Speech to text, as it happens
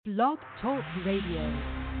Blog Talk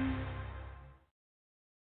Radio.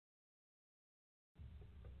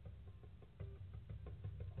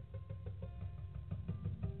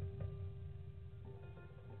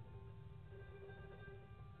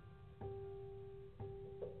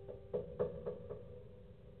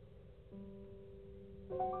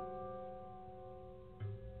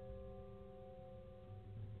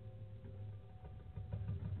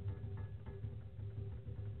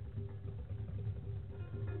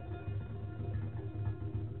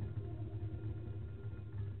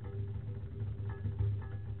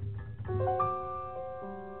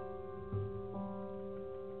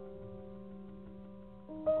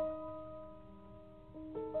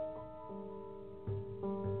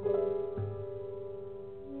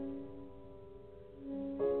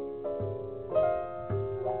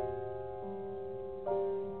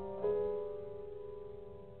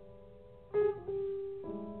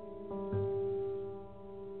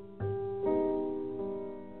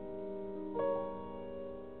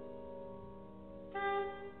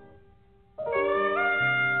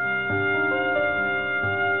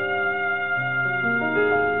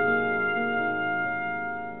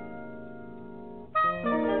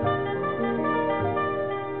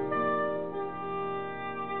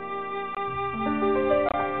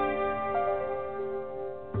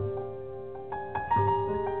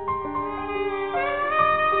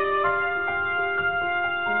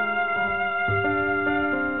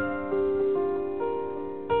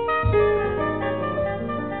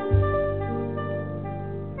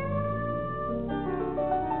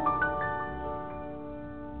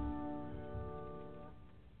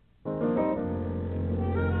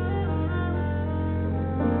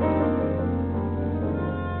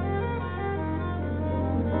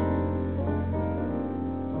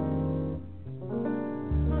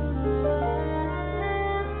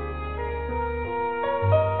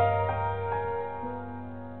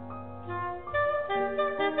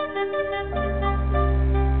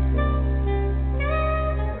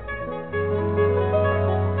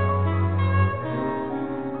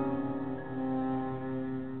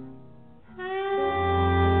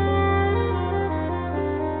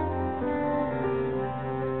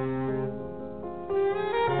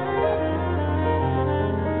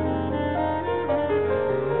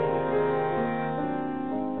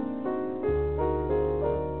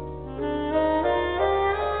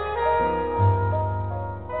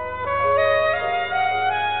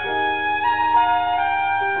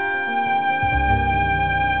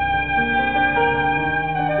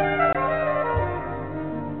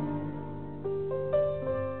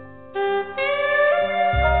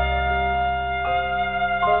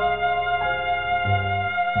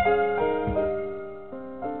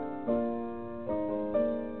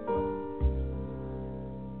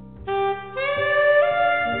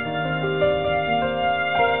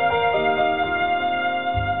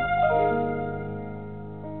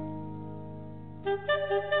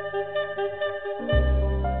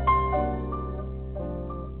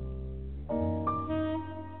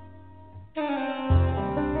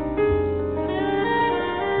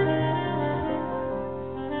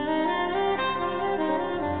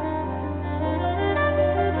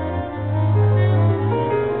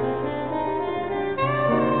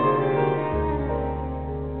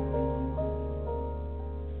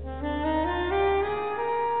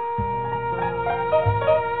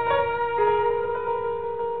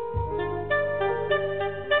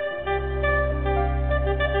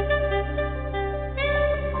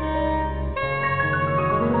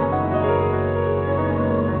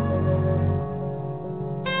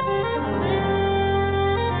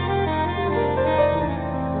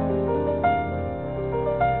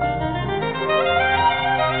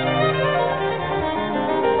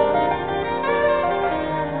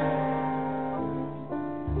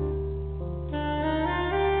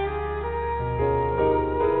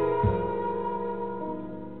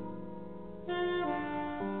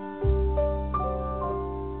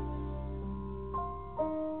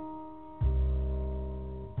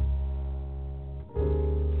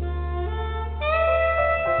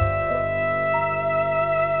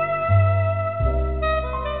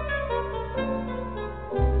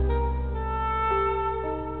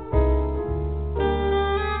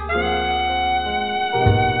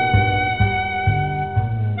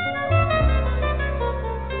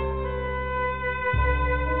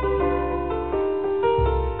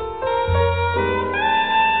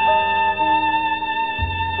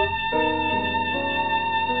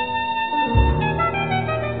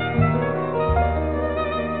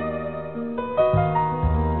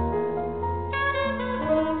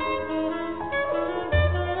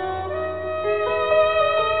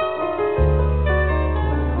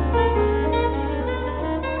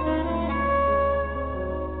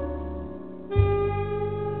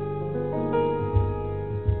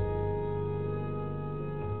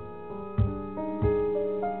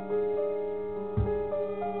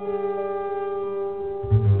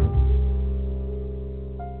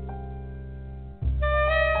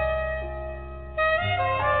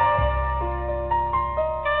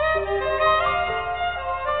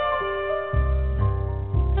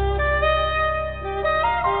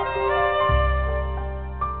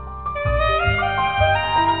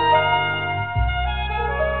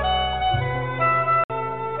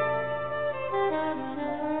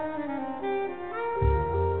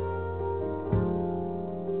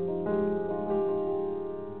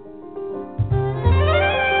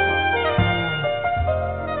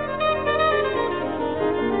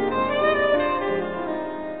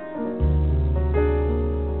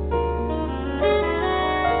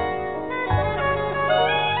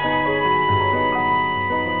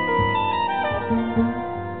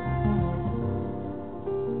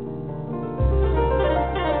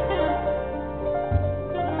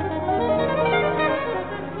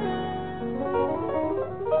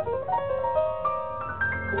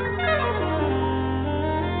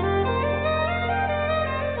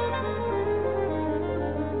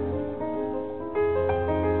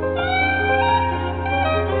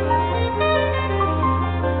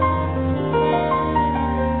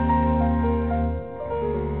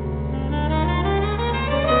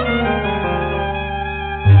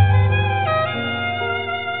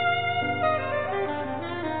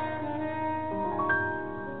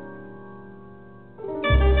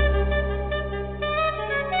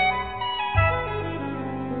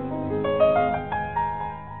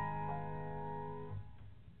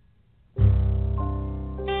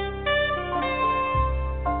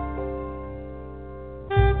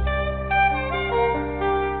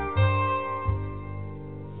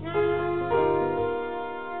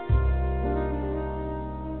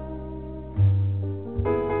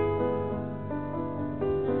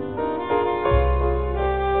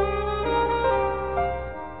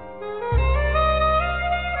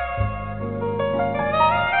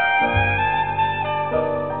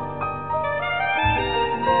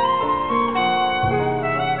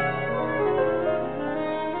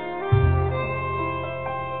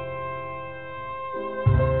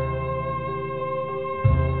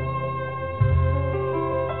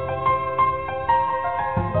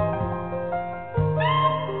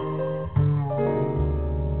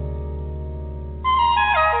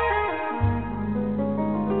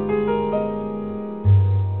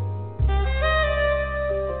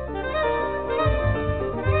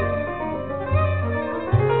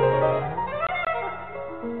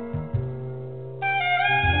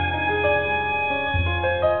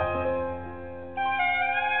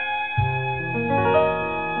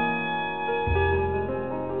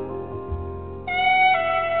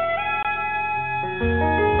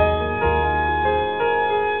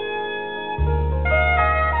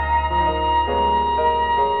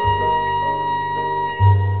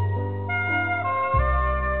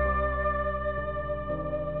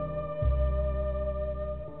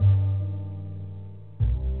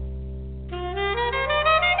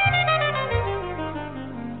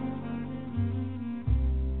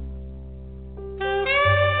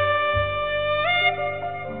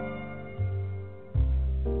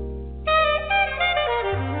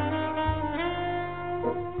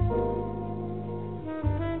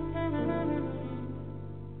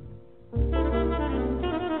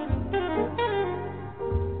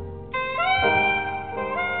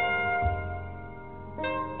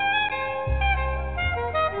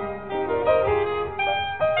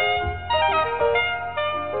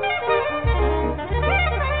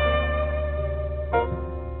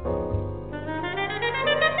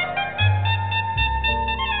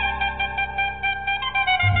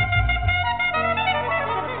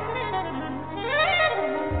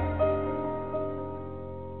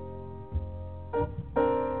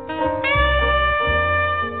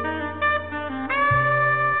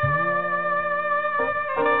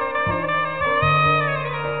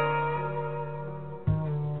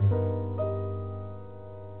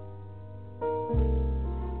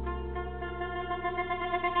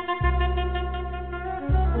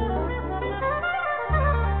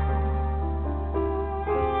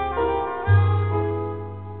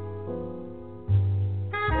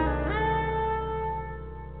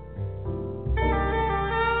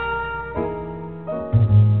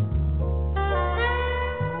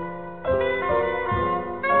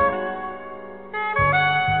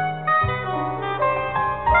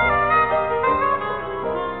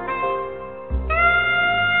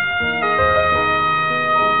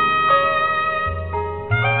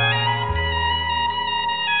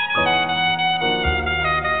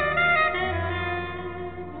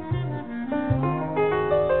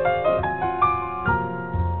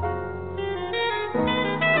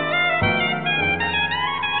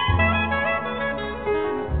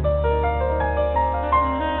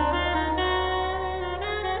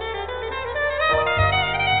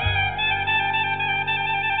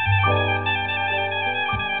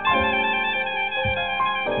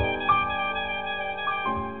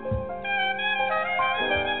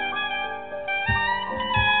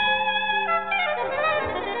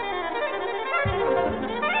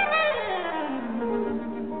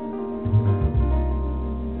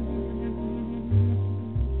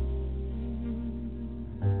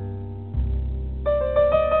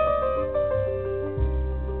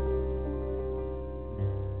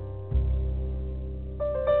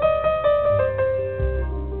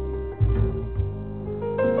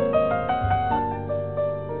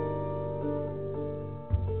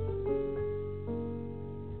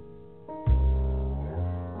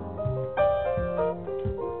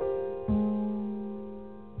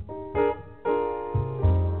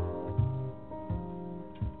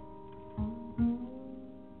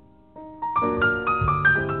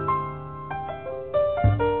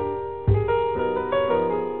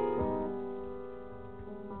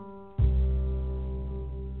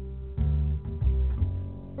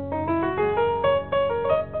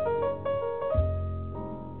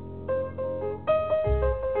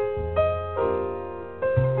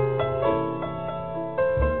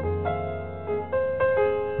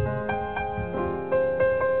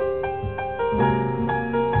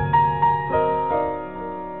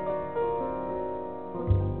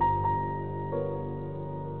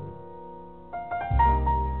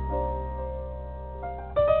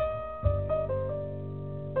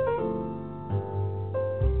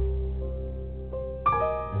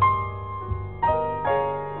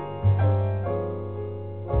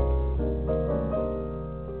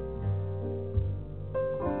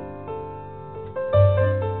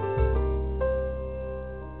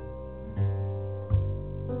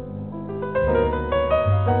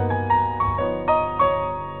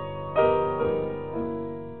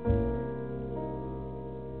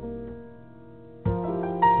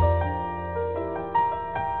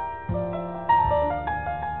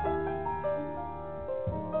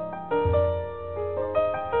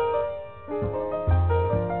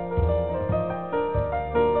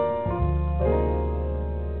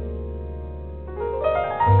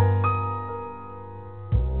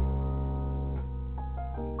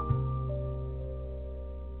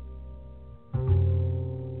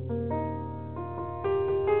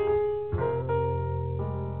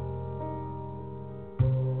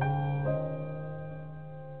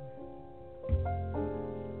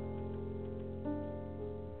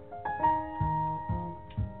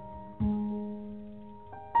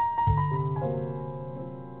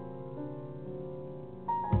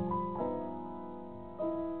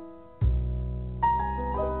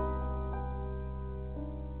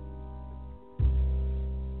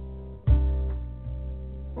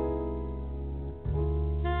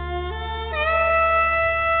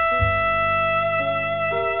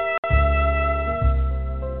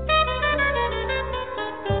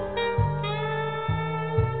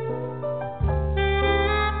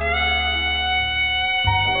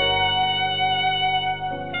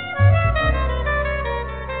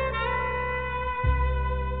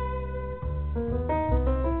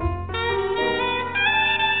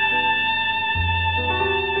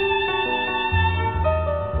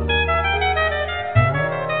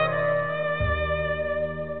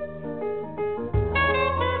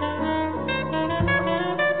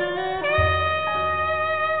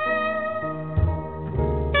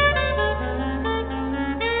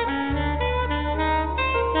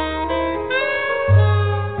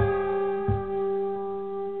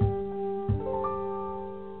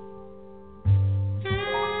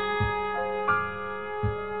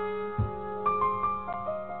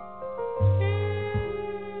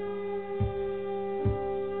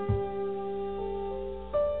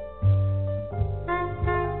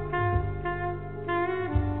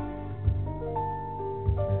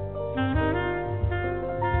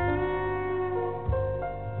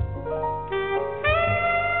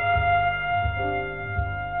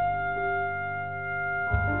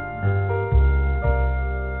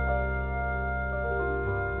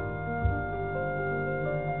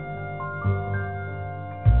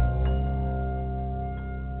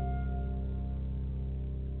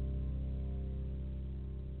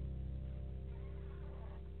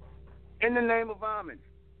 In the name of Amen,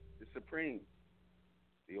 the Supreme,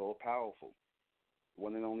 the All-Powerful, the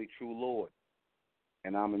one and only true Lord,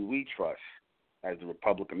 and Amen we trust as the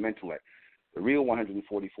Republic of Mentellect. The real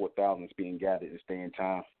 144,000 is being gathered in this day and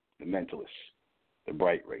time, the mentalists, the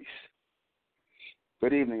bright race.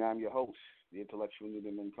 Good evening, I'm your host, the intellectual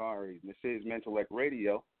NUBEN MENKARAYZZ, and this is MENTELLECT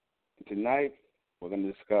Radio. And tonight, we're going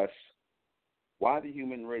to discuss why the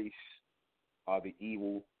human race are the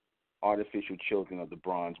evil, artificial children of the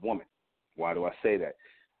bronze woman. Why do I say that?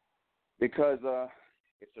 Because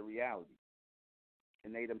it's a reality,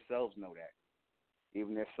 and they themselves know that.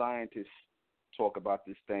 Even their scientists talk about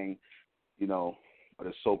this thing, you know,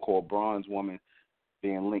 the so-called bronze woman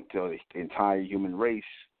being linked to the entire human race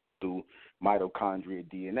through mitochondrial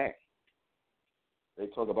DNA. They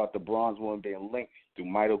talk about the bronze woman being linked through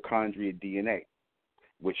mitochondrial DNA,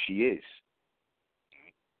 which she is.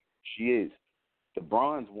 She is. The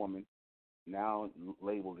bronze woman, now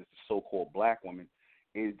labeled as the so-called black woman,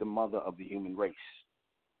 is the mother of the human race.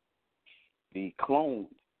 The cloned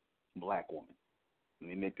black woman, let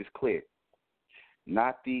me make this clear,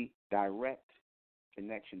 not the direct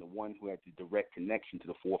connection, the one who had the direct connection to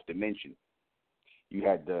the fourth dimension. You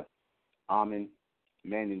had the Amen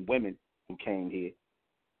men and women who came here,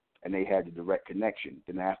 and they had the direct connection.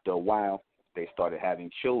 Then after a while, they started having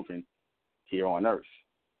children here on Earth,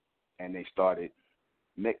 and they started,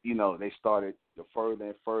 they started the further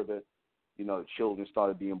and further, the children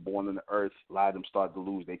started being born on the Earth. A lot of them started to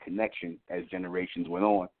lose their connection as generations went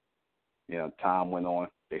on. Time went on,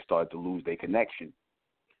 they started to lose their connection.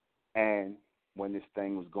 And when this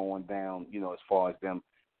thing was going down, as far as them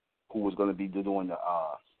who was going to be doing the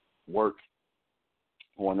work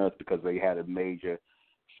on Earth, because they had a major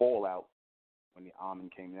fallout when the Amen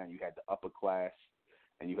came down. You had the upper class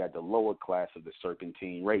and you had the lower class of the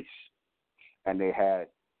serpentine race, and they had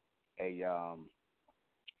a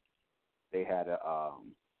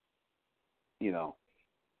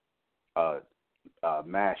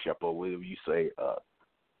mashup, or whatever you say,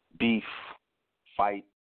 beef, fight,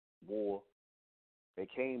 war. They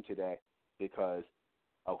came to that because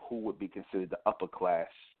of who would be considered the upper class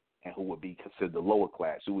and who would be considered the lower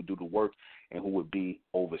class, who would do the work and who would be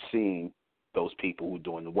overseeing those people who were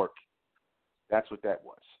doing the work. That's what that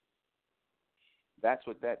was. That's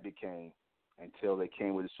what that became until they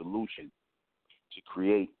came with a solution to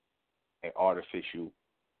create an artificial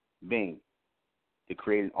being, to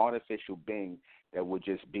create an artificial being that would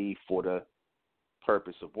just be for the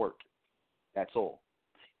purpose of work. That's all.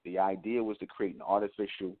 The idea was to create an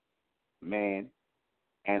artificial man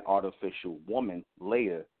and artificial woman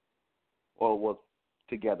later, or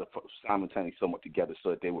together, simultaneously, somewhat together, so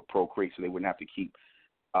that they would procreate, so they wouldn't have to keep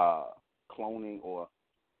cloning, or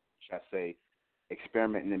should I say,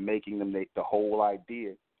 experimenting and making them. The whole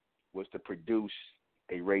idea was to produce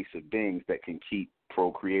a race of beings that can keep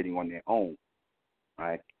procreating on their own,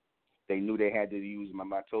 right? They knew they had to use,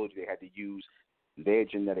 remember I told you, they had to use their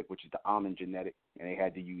genetic, which is the Amen genetic, and they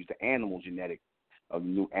had to use the animal genetic of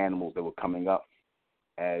new animals that were coming up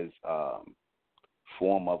as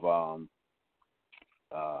form of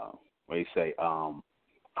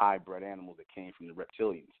hybrid animals that came from the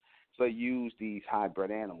reptilians. So they used these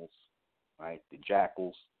hybrid animals, right? The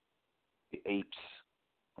jackals, the apes,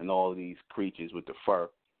 and all of these creatures with the fur,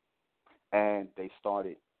 and they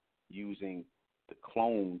started using the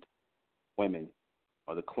cloned women,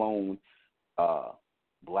 or the cloned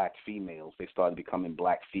black females. They started becoming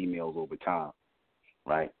black females over time,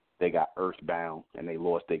 right? They got earthbound and they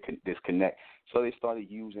lost their disconnect. So they started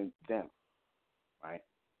using them, right?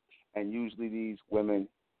 And usually these women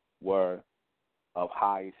were of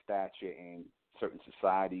high stature in certain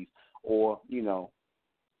societies, or,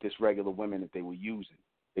 just regular women that they were using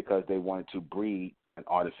because they wanted to breed an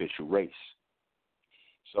artificial race.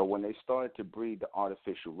 So when they started to breed the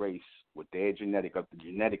artificial race with their genetic of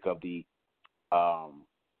the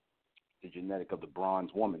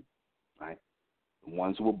bronze woman, right? The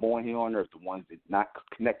ones who were born here on Earth, the ones that not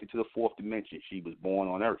connected to the fourth dimension, she was born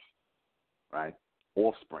on Earth, right?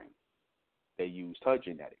 Offspring. They used her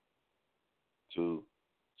genetic to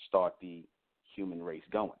start the human race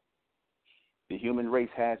going. The human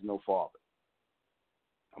race has no father.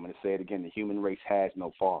 I'm going to say it again. The human race has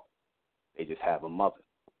no father. They just have a mother.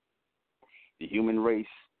 The human race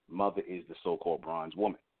mother is the so-called bronze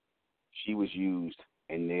woman. She was used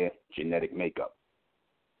in their genetic makeup,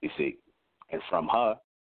 you see. And from her,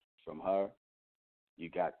 you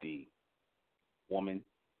got the woman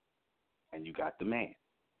and you got the man,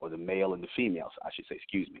 or the male and the female, I should say,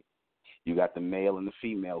 excuse me. You got the male and the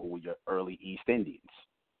female who were your early East Indians,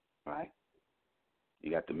 right? You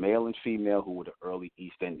got the male and female who were the early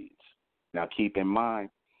East Indians. Now keep in mind,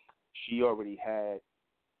 she already had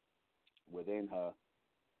within her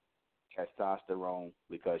testosterone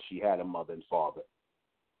because she had a mother and father.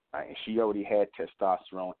 Right? And she already had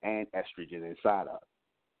testosterone and estrogen inside of her,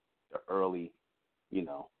 the early,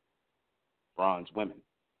 bronze women.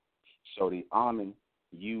 So the Amen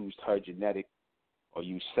used her genetic, or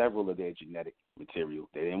used several of their genetic material.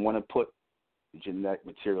 They didn't want to put the genetic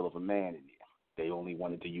material of a man in there. They only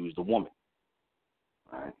wanted to use the woman.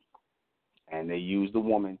 Right? And they used the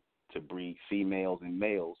woman to breed females and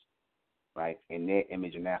males, right, in their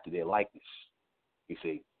image and after their likeness. You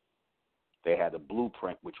see, they had a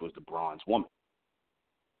blueprint, which was the bronze woman.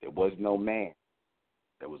 There was no man.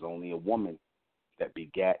 There was only a woman that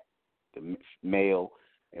begat the male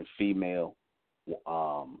and female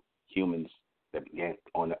humans that began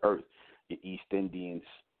on the earth. Your East Indians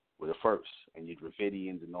were the first, and your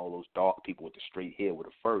Dravidians and all those dark people with the straight hair were the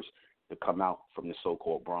first to come out from the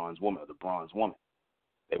so-called bronze woman, or the bronze woman.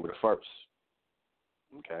 They were the first.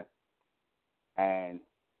 Okay? And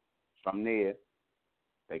from there,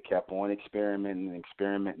 they kept on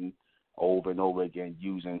experimenting over and over again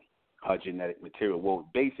using her genetic material. Well,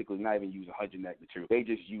 basically not even using her genetic material. They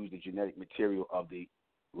just used the genetic material of the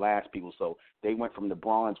last people. So they went from the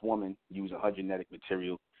bronze woman using her genetic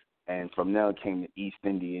material, and from there came the East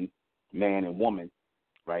Indian man and woman,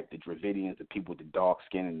 right? The Dravidians, the people with the dark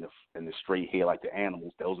skin and the straight hair like the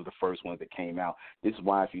animals. Those are the first ones that came out. This is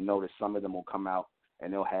why, if you notice, some of them will come out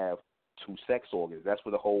and they'll have two sex organs. That's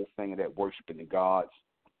where the whole thing of that worshiping the gods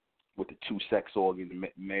with the two sex organs,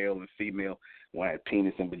 male and female, one had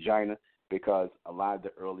penis and vagina, because a lot of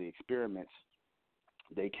the early experiments,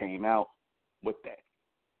 they came out with that.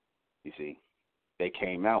 You see, they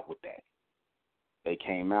came out with that. They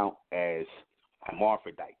came out as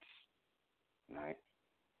hermaphrodites, right?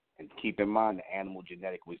 And keep in mind, the animal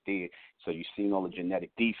genetic was there, so you've seen all the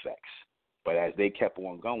genetic defects. But as they kept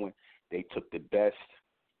on going, they took the best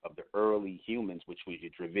of the early humans, which was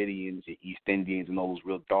your Dravidians, your East Indians, and all those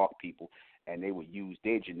real dark people, and they would use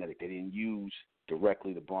their genetic. They didn't use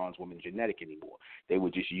directly the bronze woman genetic anymore. They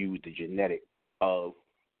would just use the genetic of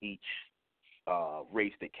each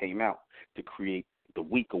race that came out to create the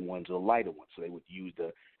weaker ones or the lighter ones. So they would use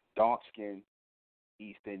the dark-skinned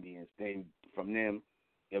East Indians. Then from them,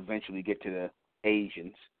 eventually get to the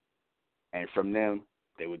Asians, and from them,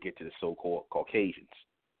 they would get to the so-called Caucasians,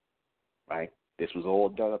 right? This was all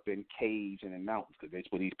done up in caves and in mountains, because that's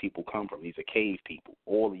where these people come from. These are cave people.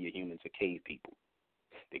 All of your humans are cave people.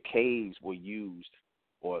 The caves were used,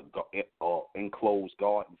 or enclosed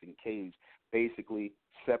gardens and caves, basically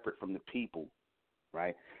separate from the people,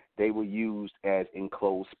 right? They were used as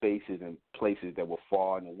enclosed spaces and places that were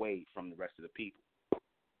far and away from the rest of the people,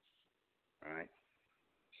 all right?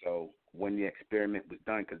 So when the experiment was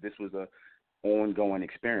done, because this was an ongoing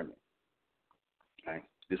experiment, right?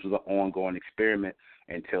 This was an ongoing experiment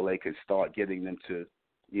until they could start getting them to,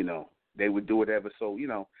 they would do it ever so,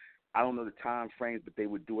 I don't know the time frames, but they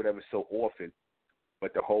would do it ever so often.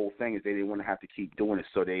 But the whole thing is they didn't want to have to keep doing it,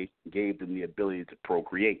 so they gave them the ability to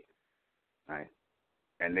procreate, right?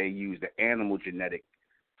 And they used the animal genetic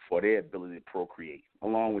for their ability to procreate,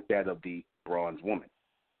 along with that of the bronze woman,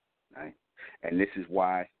 right? And this is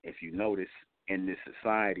why, if you notice, in this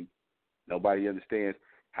society, nobody understands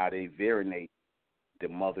how they verinate the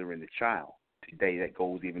mother and the child today. That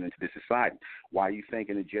goes even into this society. Why you think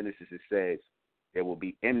in the Genesis it says there will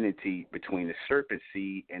be enmity between the serpent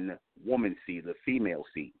seed and the woman seed, the female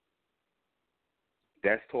seed?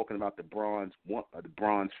 That's talking about the bronze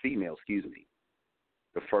female,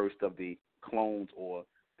 the first of the clones or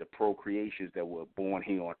the procreations that were born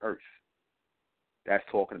here on Earth. That's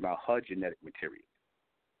talking about her genetic material.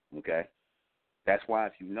 Okay, that's why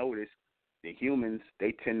if you notice, the humans,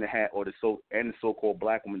 they tend to have, or the so-called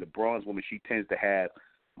black woman, the bronze woman, she tends to have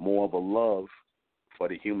more of a love for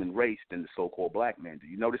the human race than the so-called black man. Do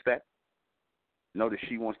you notice that? Notice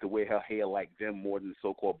she wants to wear her hair like them more than the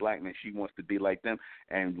so-called black man. She wants to be like them.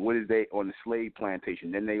 And what is they on the slave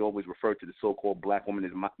plantation? Then they always refer to the so-called black woman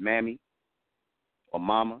as mammy or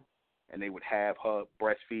mama, and they would have her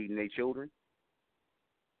breastfeeding their children.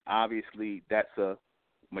 Obviously, that's a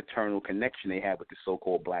maternal connection they have with the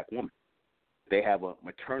so-called black woman. They have a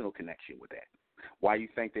maternal connection with that. Why you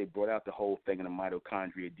think they brought out the whole thing in the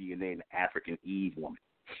mitochondria DNA in the African Eve woman?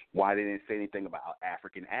 Why they didn't say anything about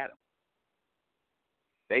African Adam?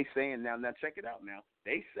 They saying now check it out now.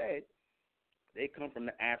 They said they come from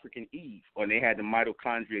the African Eve, or they had the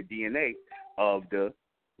mitochondria DNA of the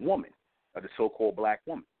woman, of the so-called black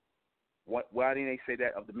woman. Why didn't they say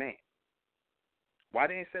that of the man? Why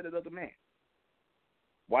didn't they say that of the man?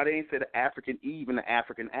 Why didn't they say the African Eve and the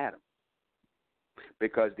African Adam?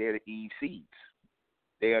 Because they're the Eve seeds.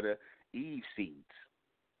 They are the Eve seeds.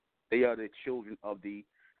 They are the children of the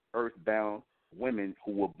earthbound women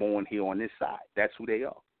who were born here on this side. That's who they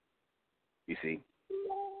are. You see?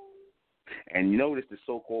 And you notice the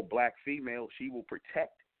so-called black female, she will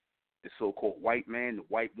protect the so-called white man, the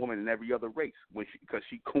white woman, and every other race because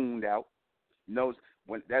she cooned out. Knows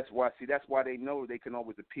when that's why they know they can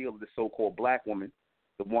always appeal to the so-called black woman,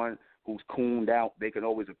 the one who's cooned out. They can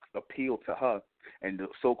always appeal to her, and the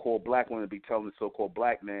so-called black woman be telling the so-called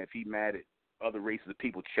black man if he mad at other races of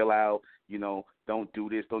people, chill out, don't do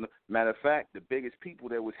this, don't. Matter of fact, the biggest people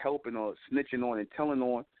that was helping or snitching on and telling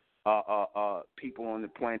on people on the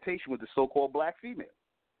plantation was the so-called black female,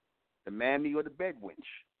 the mammy or the bed wench.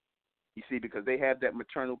 You see, because they have that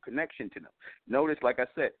maternal connection to them. Notice, like I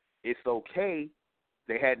said, it's okay.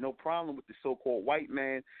 They had no problem with the so-called white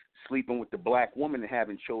man sleeping with the black woman and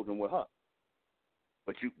having children with her.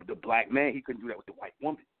 But the black man, he couldn't do that with the white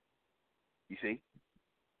woman. You see?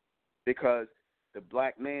 Because the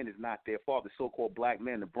black man is not their father. The so-called black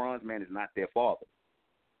man, the bronze man, is not their father.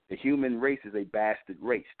 The human race is a bastard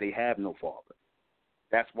race. They have no father.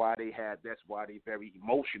 That's why they're very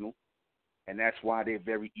emotional, and that's why they're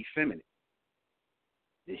very effeminate.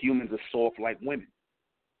 The humans are soft like women.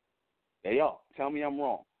 They are. Tell me I'm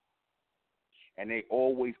wrong. And they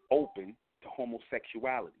always open to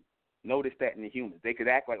homosexuality. Notice that in the humans. They could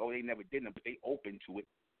act like, oh, they never did it, but they open to it.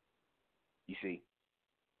 You see?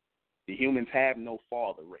 The humans have no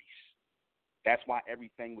father race. That's why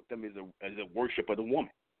everything with them is a worship of the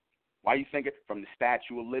woman. Why you think it? From the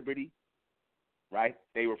Statue of Liberty, right?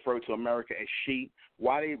 They refer to America as she.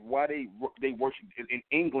 Why they worship in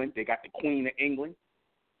England? They got the Queen of England,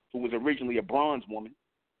 who was originally a bronze woman.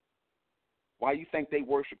 Why you think they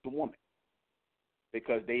worship the woman?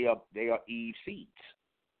 Because they are Eve seeds.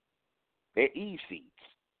 They're Eve seeds.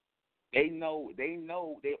 They know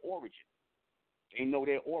their origin. They know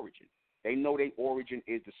their origin. They know their origin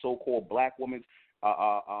is the so-called black woman's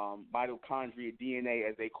mitochondria DNA,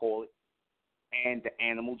 as they call it, and the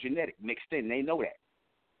animal genetic mixed in. They know that.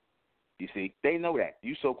 You see, they know that.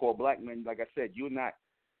 You so-called black men, like I said, you're not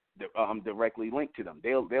directly linked to them.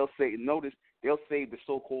 They'll say, notice, they'll save the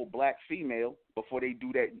so-called black female before they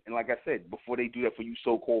do that. And like I said, before they do that for you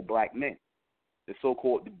so-called black men. The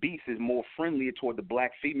beast is more friendlier toward the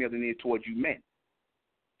black female than it is toward you men.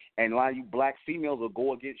 And a lot of you black females will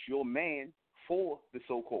go against your man for the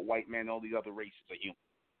so-called white man and all these other races of humans.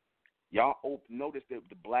 Y'all notice that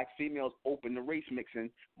the black females open the race mixing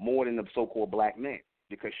more than the so-called black man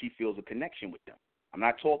because she feels a connection with them. I'm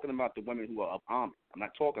not talking about the women who are of Amen. I'm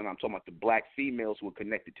talking about the black females who are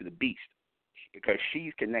connected to the beast because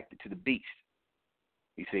she's connected to the beast.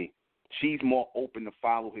 You see, she's more open to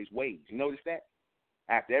follow his ways. You notice that?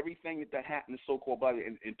 After everything that happened to so-called black,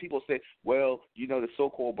 and people say, well, the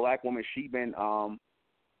so-called black woman, she been,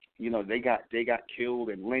 they got killed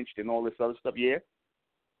and lynched and all this other stuff. Yeah,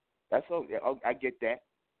 that's okay. I get that,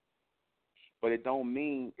 but it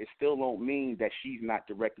still don't mean that she's not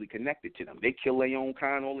directly connected to them. They kill their own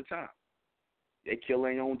kind all the time. They kill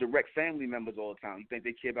their own direct family members all the time. You think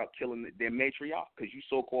they care about killing their matriarch? Because you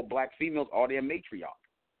so-called black females are their matriarch.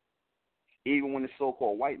 Even when the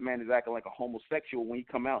so-called white man is acting like a homosexual, when he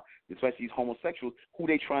come out, especially these homosexuals, who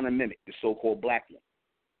they trying to mimic? The so-called black one.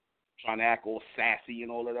 Trying to act all sassy and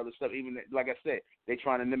all that other stuff. Even, like I said, they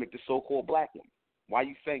trying to mimic the so-called black one. Why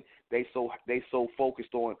you think they so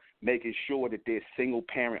focused on making sure that there's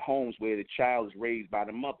single-parent homes where the child is raised by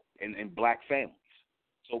the mother in black families,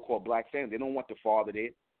 so-called black families? They don't want the father there.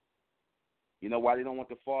 You know why they don't want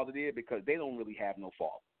the father there? Because they don't really have no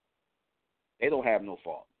father. They don't have no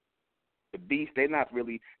father. The beast, they're not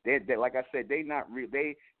really. They're like I said, they're not real.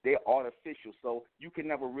 They're artificial. So you can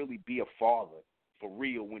never really be a father for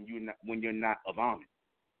real when you're not of Amen.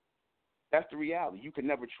 That's the reality. You can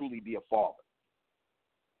never truly be a father.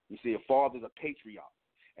 You see, a father's a patriarch,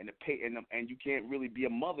 and you can't really be a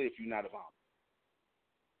mother if you're not of Amen.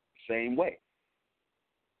 Same way.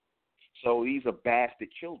 So these are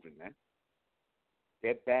bastard children, man.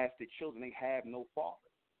 They're bastard children. They have no father.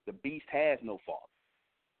 The beast has no father.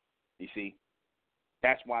 You see,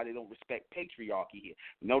 that's why they don't respect patriarchy here.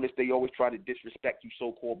 Notice they always try to disrespect you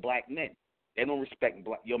so-called black men. They don't respect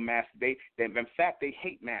your master. In fact, they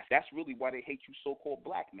hate master. That's really why they hate you so-called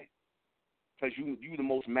black men. Because you the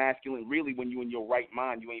most masculine. Really, when you in your right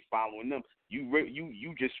mind, you ain't following them.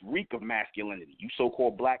 You just reek of masculinity. You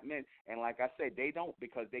so-called black men. And like I said, they don't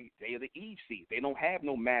because they are the Eve seeds. They don't have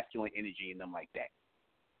no masculine energy in them like that.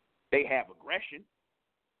 They have aggression.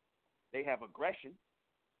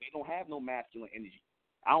 They don't have no masculine energy.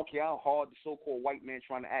 I don't care how hard the so-called white man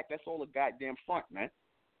trying to act. That's all a goddamn front, man.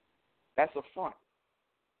 That's a front.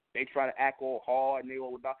 They try to act all hard and they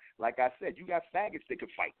all about. Like I said, you got faggots that can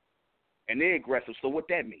fight, and they're aggressive. So what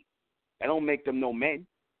that mean? That don't make them no men.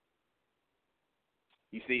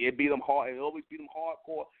 You see, it be them hard. It always be them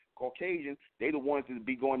hardcore Caucasians. They the ones that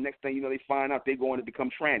be going. Next thing you know, they find out they going to become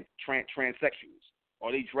transsexuals,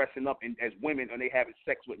 or they dressing up as women, or they having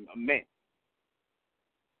sex with men.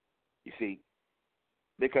 You see,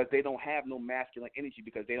 because they don't have no masculine energy,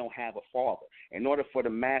 because they don't have a father. In order for the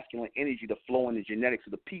masculine energy to flow in the genetics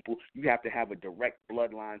of the people, you have to have a direct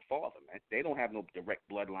bloodline father, man. They don't have no direct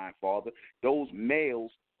bloodline father. Those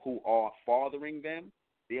males who are fathering them,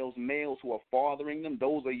 those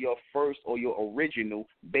are your first or your original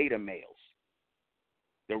beta males.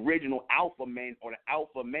 The original alpha men or the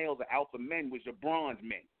alpha males or alpha men was the bronze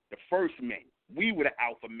men, the first men. We were the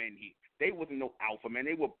alpha men here. They wasn't no alpha men.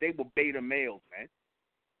 They were beta males, man.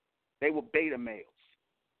 They were beta males.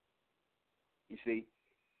 You see?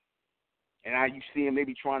 And now you see them, they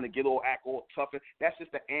be trying to act all tough. That's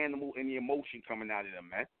just the animal and the emotion coming out of them,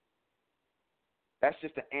 man. That's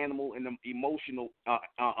just the animal and the emotional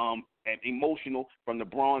from the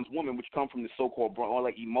bronze woman, which come from the so-called all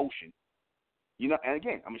that emotion. You know, and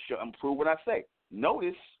again, I'm gonna prove what I say.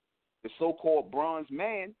 Notice the so-called bronze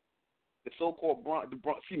man, the so-called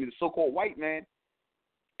white man,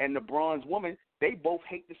 and the bronze woman. They both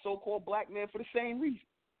hate the so-called black man for the same reason.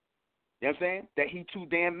 You know what I'm saying? That he too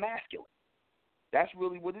damn masculine. That's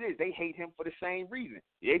really what it is. They hate him for the same reason.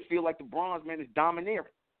 They feel like the bronze man is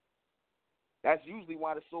domineering. That's usually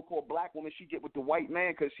why the so-called black woman, she get with the white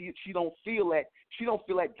man, because she don't feel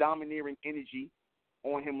that domineering energy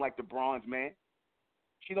on him like the bronze man.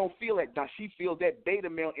 She don't feel that. She feels that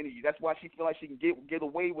beta male energy. That's why she feel like she can get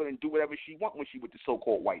away with it and do whatever she want when she with the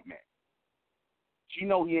so-called white man. She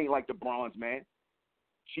know he ain't like the bronze man.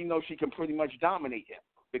 She knows she can pretty much dominate him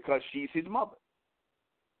because she's his mother.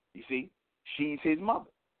 You see? She's his mother.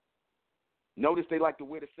 Notice they like to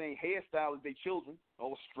wear the same hairstyle as their children,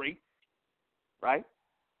 all straight, right?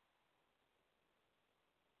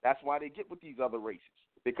 That's why they get with these other races,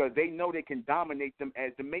 because they know they can dominate them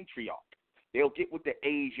as the matriarch. They'll get with the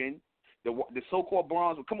Asian, the so-called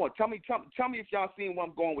bronze. Come on, tell me if y'all seeing where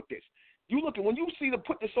I'm going with this. You look at when you see them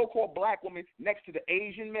put the so-called black woman next to the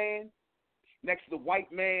Asian man, next to the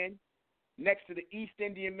white man, next to the East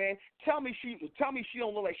Indian man. Tell me she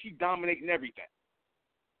don't look like she dominating everything.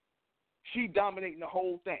 She dominating the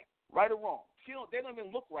whole thing, right or wrong. They don't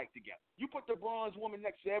even look right together. You put the bronze woman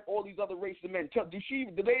next to all these other races of men. Do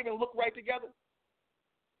they even look right together?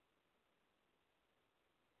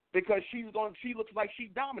 Because she looks like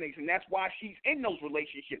she dominates, and that's why she's in those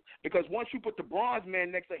relationships. Because once you put the bronze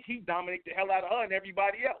man next to her, he dominates the hell out of her and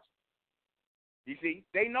everybody else. You see,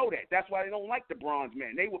 they know that. That's why they don't like the bronze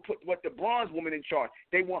man. They will put the bronze woman in charge.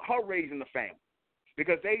 They want her raising the family,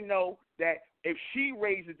 because they know that if she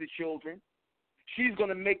raises the children, she's going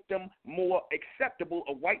to make them more acceptable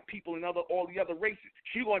of white people and all the other races.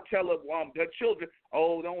 She's going to tell her children,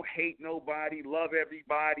 oh, don't hate nobody, love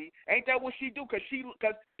everybody. Ain't that what she do?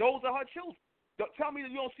 Because those are her children. Don't tell me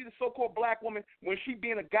that you don't see the so-called black woman when she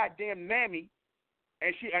being a goddamn mammy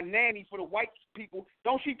and she a nanny for the white people.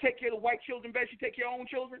 Don't she take care of the white children better? She take care of her own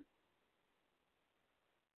children?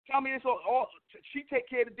 Tell me this. She take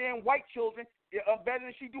care of the damn white children better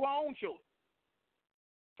than she do her own children.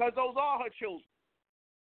 Because those are her children.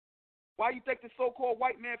 Why you think the so-called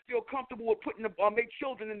white man feel comfortable with putting their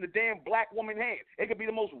children in the damn black woman's hands? It could be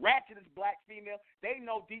the most ratchetest black female. They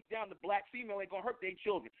know deep down the black female ain't going to hurt their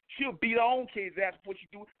children. She'll beat her own kids' ass before she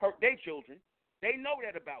do hurt their children. They know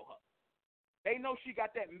that about her. They know she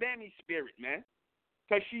got that mammy spirit, man,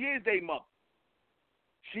 because she is their mother.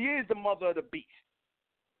 She is the mother of the beast.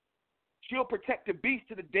 She'll protect the beast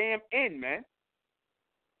to the damn end, man.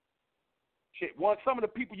 Shit, some of the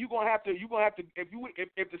people you're gonna have to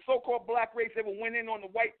if the so-called black race ever went in on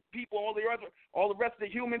the white people, all the rest of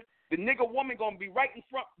the humans, the nigger woman gonna be right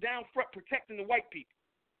down front protecting the white people.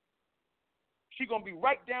 She gonna be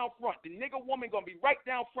right down front. The nigger woman gonna be right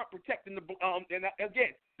down front protecting the and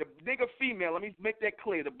again the nigger female. Let me make that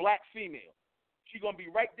clear. The black female, she gonna be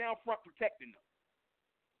right down front protecting them.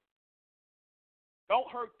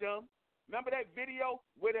 Don't hurt them. Remember that video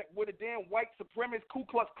with a damn white supremacist Ku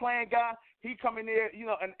Klux Klan guy? He come in there,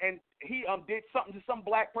 and he did something to some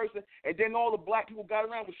black person, and then all the black people got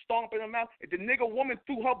around with stomping him out. And the nigger woman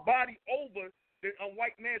threw her body over the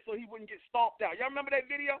white man so he wouldn't get stomped out. Y'all remember that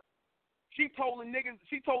video? She told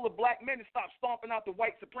the black men to stop stomping out the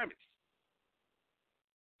white supremacists.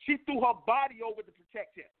 She threw her body over to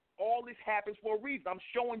protect him. All this happens for a reason. I'm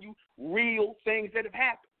showing you real things that have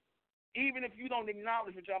happened. Even if you don't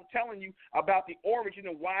acknowledge what I'm telling you about the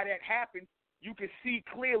origin and why that happened, you can see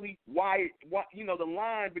clearly why the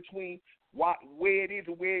line between where it is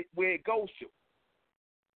and where it goes to.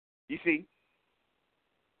 You see?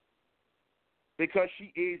 Because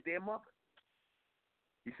she is their mother.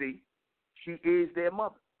 You see? She is their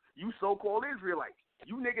mother. You so-called Israelites,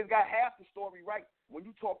 you niggas got half the story right when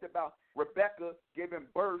you talked about Rebecca giving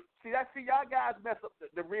birth. See, y'all guys mess up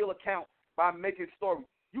the real account by making story.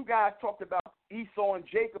 You guys talked about Esau and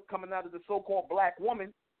Jacob coming out of the so-called black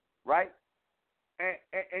woman, right?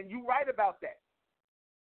 And you right about that.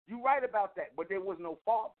 You right about that, but there was no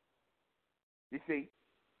father. You see?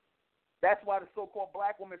 That's why the so-called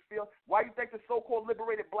black woman feel. Why you think the so-called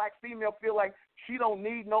liberated black female feel like she don't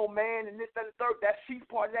need no man and this, that, and the third? She's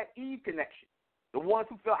part of that Eve connection. The ones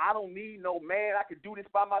who feel I don't need no man, I can do this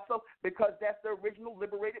by myself, because that's the original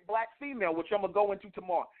liberated black female, which I'm gonna go into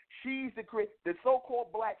tomorrow. She's the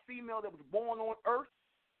so-called black female that was born on Earth.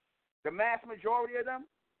 The mass majority of them,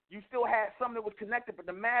 you still had some that was connected, but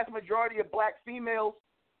the mass majority of black females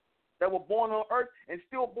that were born on Earth and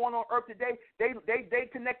still born on Earth today, they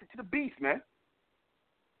connected to the beast, man.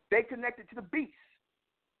 They connected to the beast.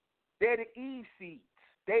 They're the Eve seeds.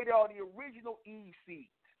 They are the original Eve seeds.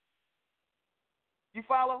 You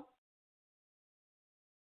follow?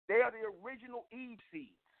 They are the original Eve seeds.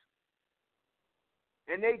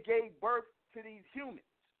 And they gave birth to these humans.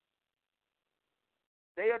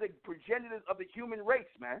 They are the progenitors of the human race,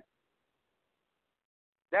 man.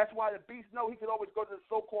 That's why the beast know he could always go to the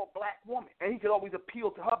so-called black woman, and he could always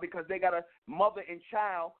appeal to her because they got a mother and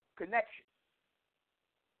child connection.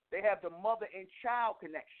 They have the mother and child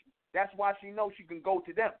connection. That's why she knows she can go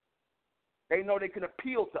to them. They know they can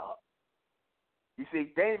appeal to her. You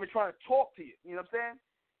see, they ain't even trying to talk to you. You know what I'm saying?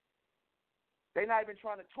 They're not even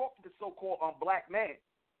trying to talk to the so-called black man.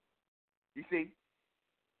 You see?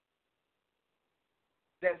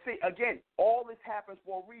 See, again, all this happens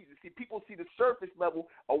for a reason. See, people see the surface level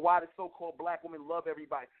of why the so-called black women love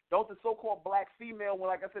everybody. Don't the so-called black female,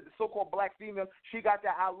 well, like I said, the so-called black female, she got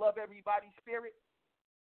that I love everybody spirit.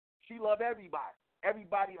 She love everybody.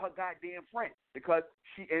 Everybody her goddamn friend. Because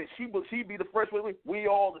she be the first one. We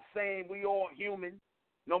all the same. We all human.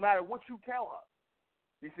 No matter what you tell her.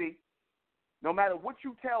 You see? No matter what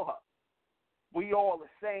you tell her. We all the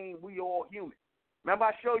same. We all human. Remember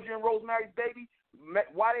I showed you in Rosemary's Baby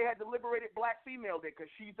why they had the liberated black female there?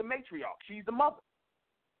 Because she's the matriarch. She's the mother.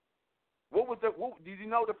 Did you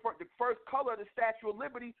know the first color of the Statue of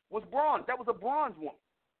Liberty was bronze? That was a bronze woman.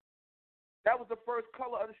 That was the first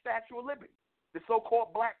color of the Statue of Liberty, the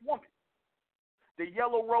so-called black woman. The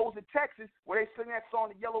Yellow Rose of Texas, where they sing that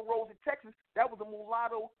song, the Yellow Rose of Texas, that was a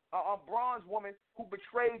mulatto bronze woman who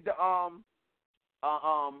betrayed the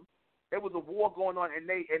there was a war going on, and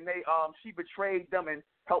she betrayed them and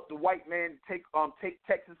helped the white man take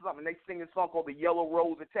Texas up, and they sing a song called the Yellow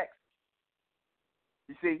Rose of Texas.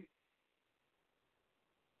 You see?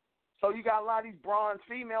 So you got a lot of these bronze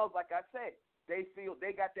females, like I said, they feel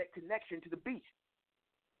they got that connection to the beast.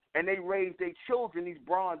 And they raise their children, these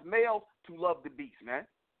bronze males, to love the beast, man.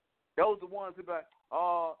 Those are the ones that be like,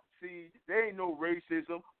 see, there ain't no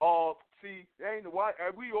racism. See, there ain't no white.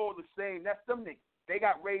 We all the same. That's them niggas. They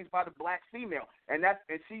got raised by the black female, and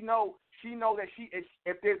she know that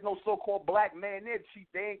if there's no so-called black man there,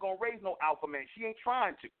 they ain't gonna raise no alpha man. She ain't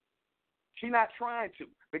trying to. She not trying to,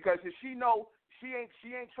 because if she know she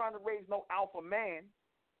ain't trying to raise no alpha man,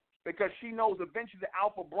 because she knows eventually the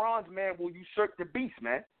alpha bronze man will usurp the beast,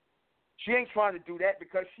 man. She ain't trying to do that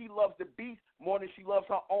because she loves the beast more than she loves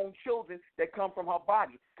her own children that come from her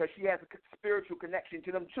body, because she has a spiritual connection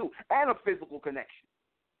to them too, and a physical connection.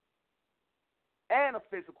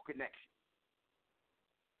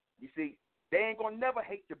 You see, they ain't gonna never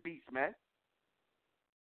hate the beast, man.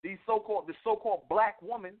 The so-called black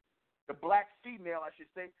woman, the black female, I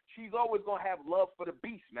should say, she's always gonna have love for the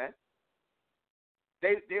beast, man.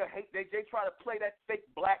 They try to play that fake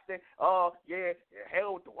black thing. Oh yeah,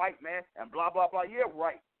 hell with the white man and blah blah blah. Yeah,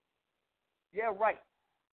 right.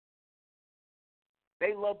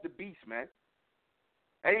 They love the beast, man.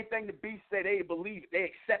 Anything the beast say, they believe it, they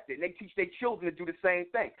accept it, and they teach their children to do the same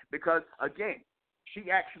thing. Because, again,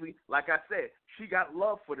 she actually, like I said, she got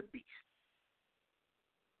love for the beast.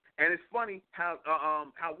 And it's funny how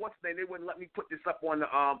what's the name, they wouldn't let me put this up on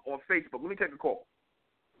Facebook. Let me take a call.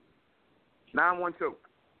 912.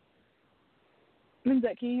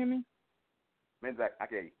 Menzak, can you hear me? Menzak, I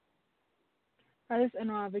can hear you. Hi, this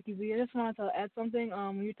is Vicky Z. I just wanted to add something.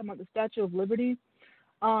 When you're talking about the Statue of Liberty,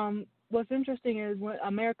 what's interesting is when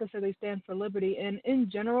America says they stand for liberty, and in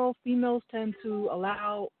general, females tend to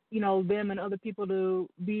allow, them and other people to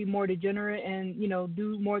be more degenerate and,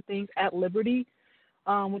 do more things at liberty,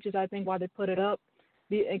 which is, I think, why they put it up.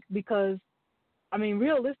 Because I mean,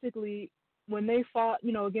 realistically, when they fought,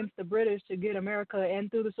 against the British to get America and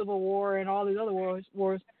through the Civil War and all these other wars,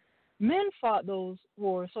 men fought those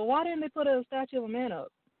wars. So why didn't they put a statue of a man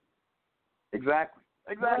up? Exactly.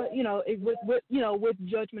 With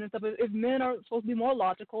judgment and stuff. If men are supposed to be more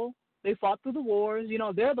logical, they fought through the wars.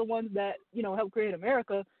 They're the ones that helped create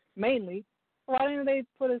America mainly. Why didn't they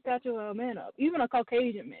put a statue of a man up? Even a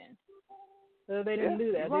Caucasian man. So they didn't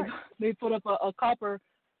do that. Right. They put up a copper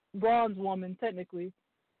bronze woman, technically.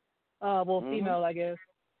 Female, I guess.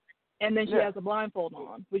 And then she has a blindfold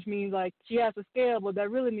on, which means, like, she has a scale, but that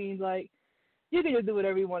really means, like, you can just do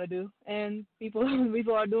whatever you want to do. And people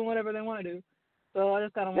are doing whatever they want to do. So I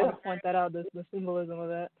just kind of want to point that out, the symbolism of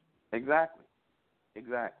that. Exactly.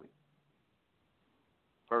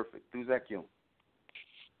 Perfect. Tuzak Yum.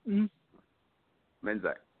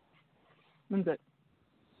 Menzak.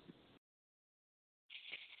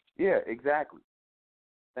 Yeah, exactly.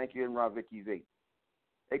 Thank you, Enra Vicky Z.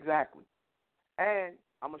 Exactly. And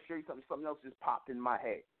I'm going to show you something else just popped in my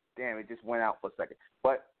head. Damn, it just went out for a second.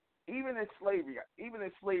 But even in slavery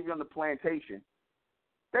on the plantation,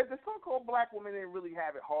 the so-called black women didn't really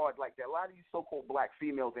have it hard like that. A lot of these so-called black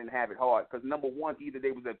females didn't have it hard because, number one, either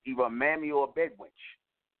they was either a mammy or a bed wench,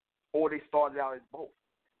 or they started out as both.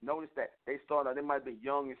 Notice that they started out, they might have been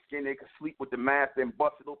young and skinny, they could sleep with the master and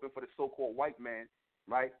bust it open for the so-called white man,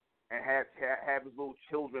 right? And have his little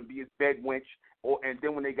children be his bed wench, and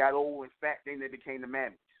then when they got old and fat, then they became the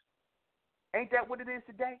mammies. Ain't that what it is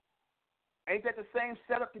today? Ain't that the same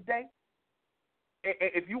setup today?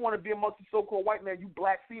 If you want to be amongst the so-called white man, you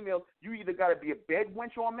black females, you either got to be a bed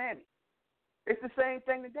wench or a mammy. It's the same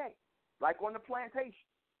thing today, like on the plantation.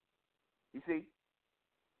 You see?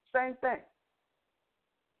 Same thing.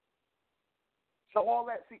 So all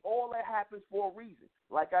that happens for a reason.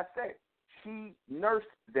 Like I said, she nursed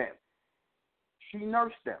them.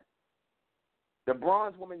 The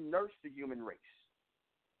bronze woman nursed the human race.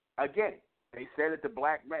 Again, they said that the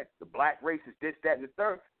black race is this, that, and the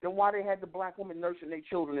third. Then why they had the black woman nursing their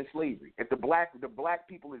children in slavery? If the black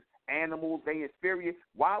people is animals, they inferior.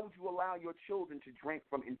 Why would you allow your children to drink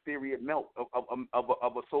from inferior milk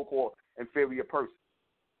of a so-called inferior person?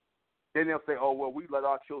 Then they'll say, oh, well, we let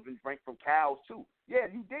our children drink from cows too. Yeah,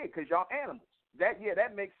 you did, because y'all animals. That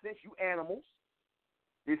makes sense. You animals.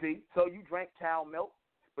 You see? So you drank cow milk,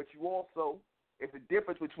 but you also, it's a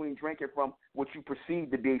difference between drinking from what you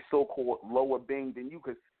perceive to be a so-called lower being than you,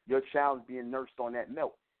 because your child is being nursed on that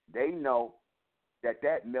milk. They know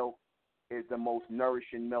that milk is the most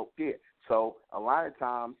nourishing milk there. So a lot of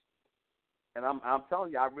times, and I'm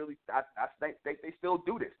telling you, I think they still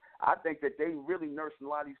do this. I think that they really nursing a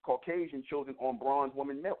lot of these Caucasian children on bronze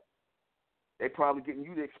woman milk. They probably getting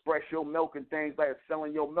you to express your milk and things like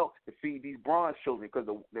selling your milk to feed these bronze children, because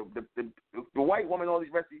the white woman, all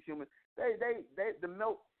these rest of these humans, the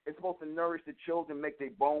milk is supposed to nourish the children, make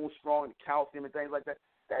their bones strong, and calcium and things like that.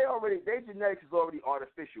 Their genetics is already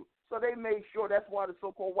artificial. So they made sure. That's why the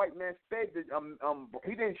so-called white man fed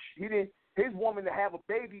he didn't his woman to have a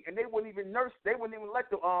baby, and they wouldn't even let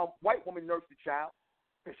the white woman nurse the child.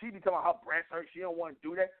 Because she be talking about her breast hurt, she don't want to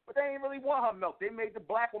do that. But they ain't really want her milk. They made the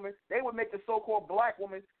black woman, they would make the so-called black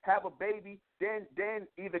woman have a baby, then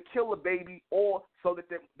either kill a baby or so that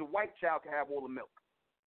the white child can have all the milk.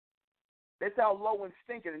 That's how low and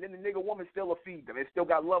stinking, and then the nigga woman still will feed them. They still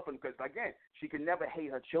got love for them because, again, she can never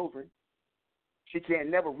hate her children. She can't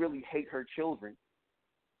never really hate her children.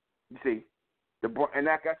 You see? And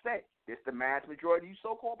like I said, it's the mass majority of you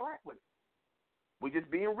so-called black women. We're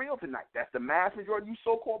just being real tonight. That's the mass majority of you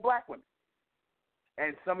so-called black women.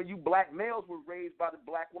 And some of you black males were raised by the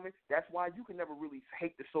black woman. That's why you can never really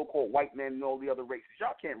hate the so-called white man and all the other races.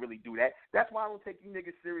 Y'all can't really do that. That's why I don't take you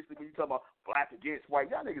niggas seriously when you talk about black against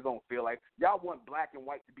white. Y'all niggas don't feel like y'all want black and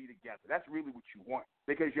white to be together. That's really what you want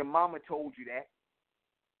because your mama told you that.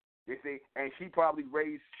 You see, and she probably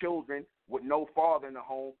raised children with no father in the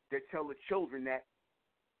home that tell the children that.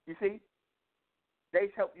 You see? They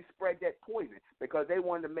help you spread that poison because they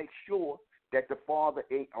wanted to make sure that the father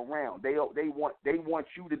ain't around. They want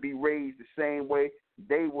you to be raised the same way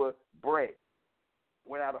they were bred,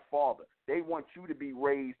 without a father. They want you to be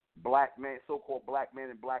raised black man, so-called black man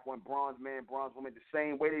and black woman, bronze man, bronze woman, the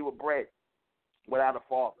same way they were bred, without a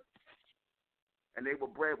father. And they were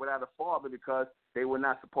bred without a father because they were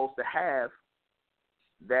not supposed to have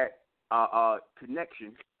that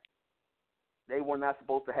connection. They were not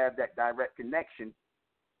supposed to have that direct connection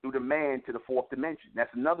through the man to the fourth dimension. That's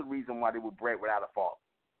another reason why they were bred without a father.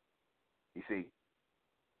 You see,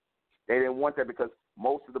 they didn't want that because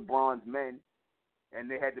most of the bronze men, and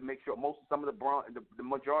they had to make sure some of the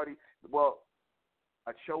majority. Well,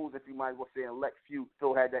 chose, if you might as well say, elect few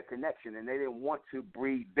still had that connection, and they didn't want to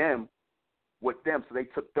breed them with them, so they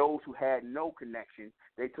took those who had no connection.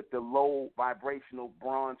 They took the low vibrational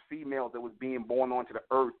bronze females that was being born onto the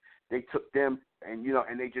earth. They took them, and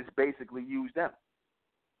and they just basically used them.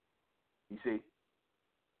 You see,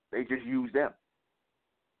 they just used them.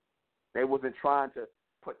 They wasn't trying to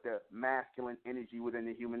put the masculine energy within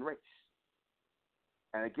the human race.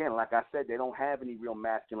 And again, like I said, they don't have any real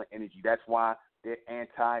masculine energy. That's why they're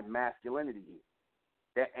anti-masculinity here.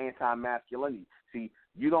 They're anti-masculinity. See,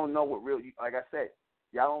 you don't know what like I said,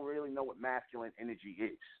 y'all don't really know what masculine energy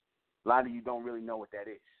is. A lot of you don't really know what that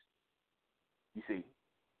is. You see,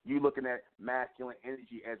 you looking at masculine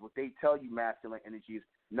energy as what they tell you masculine energy is.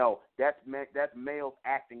 No, that's males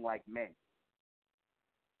acting like men.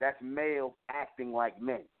 That's males acting like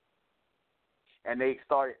men. And they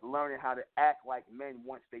started learning how to act like men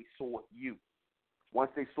once they saw you. Once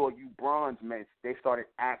they saw you bronze men, they started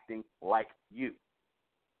acting like you.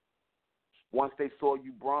 Once they saw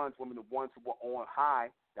you bronze women, the ones who were on high,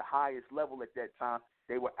 the highest level at that time,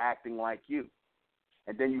 they were acting like you.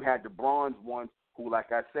 And then you had the bronze ones who,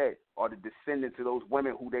 like I said, are the descendants of those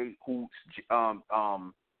women whose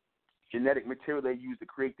genetic material they used to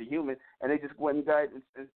create the human, and they just went and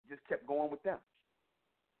just kept going with them.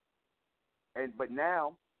 But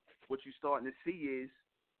now, what you're starting to see is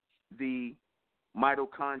the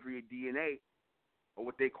mitochondria DNA, or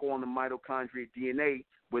what they call the mitochondria DNA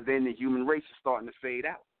within the human race, is starting to fade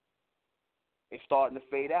out. It's starting to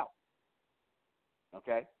fade out.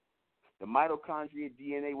 Okay? The mitochondria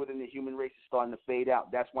DNA within the human race is starting to fade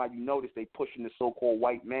out. That's why you notice they pushing the so-called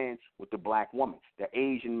white man with the black woman, the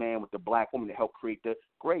Asian man with the black woman to help create the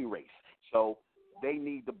gray race. So they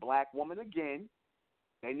need the black woman again.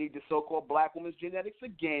 They need the so-called black woman's genetics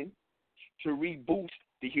again to reboost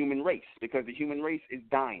the human race, because the human race is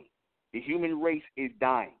dying. The human race is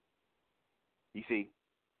dying. You see?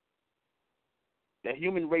 The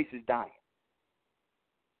human race is dying.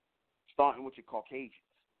 Starting with your Caucasians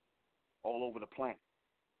all over the planet.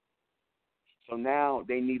 So now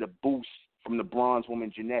they need a boost from the bronze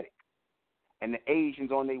woman genetic. And the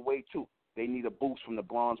Asians on their way too. They need a boost from the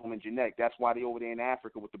bronze woman genetic. That's why they over there in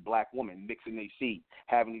Africa with the black woman, mixing their seed,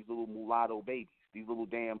 having these little mulatto babies, these little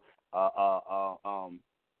damn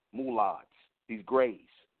mulattoes, these grays.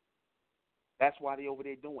 That's why they over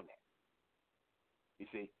there doing that. You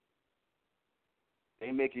see?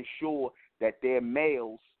 They making sure that they're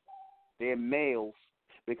males,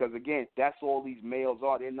 because again, that's all these males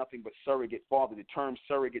are. They're nothing but surrogate father. The term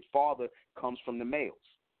surrogate father comes from the males.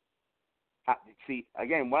 See,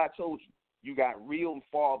 again, what I told you, you got real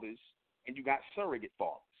fathers and you got surrogate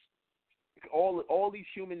fathers. All these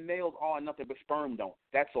human males are nothing but sperm donors.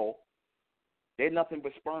 That's all. They're nothing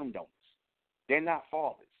but sperm donors. They're not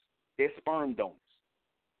fathers. They're sperm donors.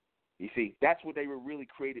 You see, that's what they were really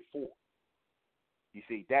created for. You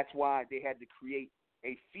see, that's why they had to create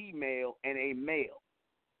a female and a male.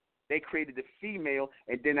 They created the female,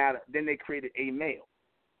 and then they created a male.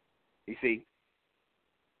 You see,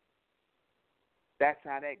 that's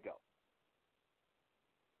how that goes.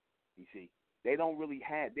 You see, they don't really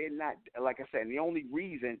have. They're not, like I said. And the only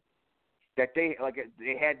reason that they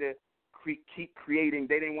had to keep creating,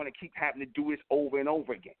 they didn't want to keep having to do this over and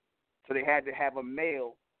over again. So they had to have a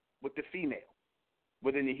male with the female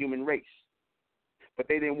within the human race. But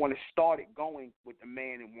they didn't want to start it going with the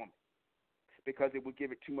man and woman, because it would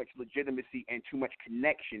give it too much legitimacy and too much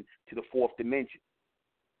connection to the fourth dimension.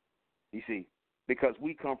 You see, because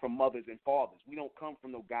we come from mothers and fathers. We don't come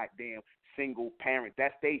from no goddamn single parent.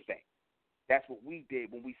 That's their thing. That's what we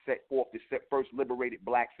did when we set forth the first liberated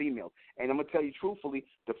black females. And I'm going to tell you truthfully,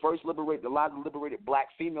 a lot of liberated black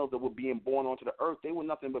females that were being born onto the earth, they were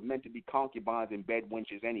nothing but meant to be concubines and bed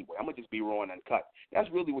wenches anyway. I'm going to just be raw and uncut. That's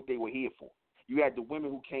really what they were here for. You had the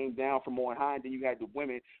women who came down from on high, and then you had the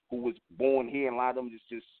women who was born here, and a lot of them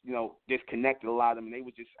just disconnected, a lot of them, and they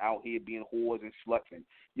were just out here being whores and sluts and,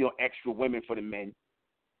 extra women for the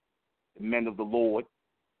men of the Lord,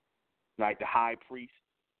 like the high priest,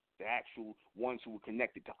 the actual ones who were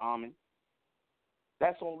connected to Amen.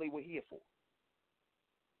 That's all they were here for.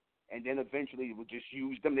 And then eventually they would just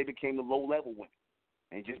use them. They became the low-level women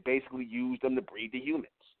and just basically used them to breed the humans.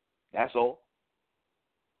 That's all.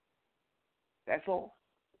 That's all.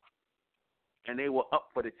 And they were up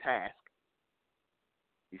for the task,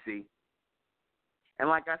 you see. And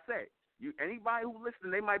like I said, anybody who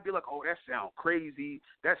listens, they might be like, oh, that sounds crazy.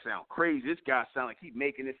 This guy sounds like he's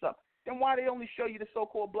making this up. Then why they only show you the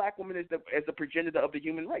so-called black woman as the progenitor of the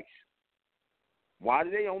human race? Why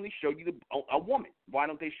do they only show you a woman? Why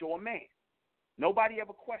don't they show a man? Nobody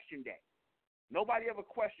ever questioned that. Nobody ever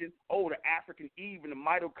questioned, oh, the African Eve and the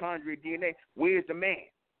mitochondria DNA. Where's the man?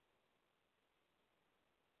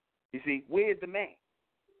 You see, where's the man?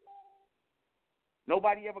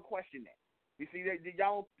 Nobody ever questioned that. You see,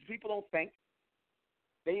 y'all people don't think.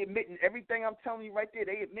 They admitting everything I'm telling you right there.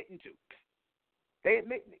 They admitting to. They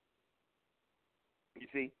admitting it. You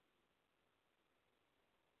see.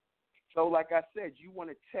 So, like I said, you want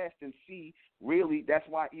to test and see. Really, that's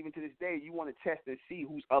why even to this day, you want to test and see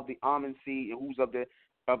who's of the almond seed and who's of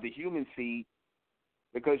the human seed,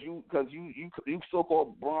 because you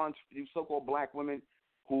so-called black women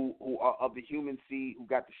who are of the human seed, who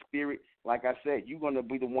got the spirit. Like I said, you're gonna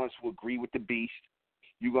be the ones who agree with the beast.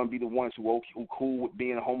 You're gonna be the ones who cool with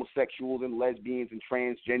being homosexuals and lesbians and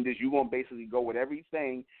transgenders. You're gonna basically go with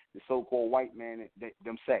everything the so-called white man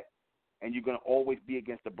them say. And you're going to always be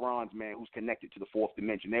against the bronze man who's connected to the fourth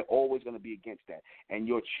dimension. They're always going to be against that. And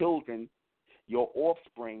your children, your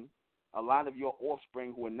offspring, a lot of your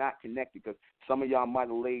offspring who are not connected, because some of y'all might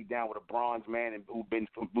have laid down with a bronze man and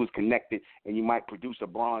who's connected, and you might produce a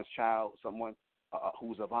bronze child, someone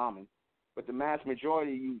who's of almond. But the mass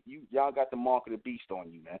majority of y'all got the mark of the beast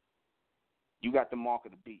on you, man. You got the mark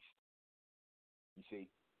of the beast. You see?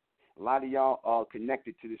 A lot of y'all are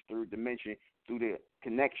connected to this third dimension through the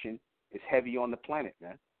connection. It's heavy on the planet,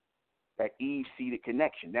 man. That Eve-seeded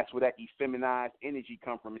connection. That's where that effeminized energy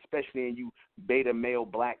come from, especially in you beta male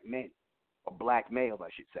black men, or black males, I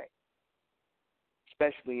should say.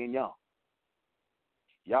 Especially in y'all.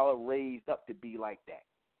 Y'all are raised up to be like that.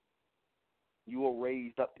 You are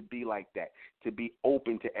raised up to be like that, to be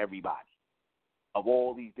open to everybody of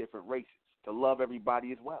all these different races, to love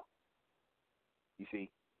everybody as well. You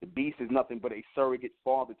see, the beast is nothing but a surrogate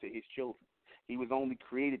father to his children. He was only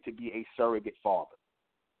created to be a surrogate father.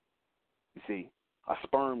 You see, a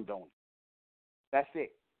sperm donor. That's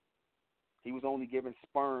it. He was only given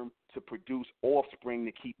sperm to produce offspring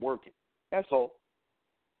to keep working. That's all.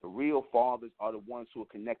 The real fathers are the ones who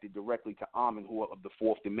are connected directly to Amen, who are of the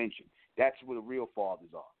fourth dimension. That's who the real fathers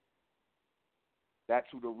are. That's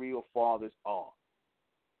who the real fathers are.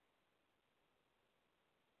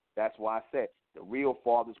 That's why I said the real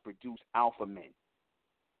fathers produce alpha men.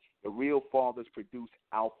 The real fathers produce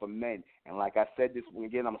alpha men. And like I said this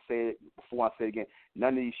again, I'm going to say it before I say it again,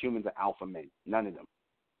 none of these humans are alpha men. None of them.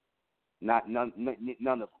 None of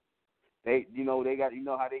them. They what they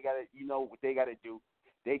got to do.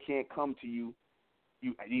 They can't come to you,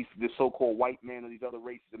 the so-called white man or these other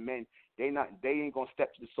races of men. They ain't going to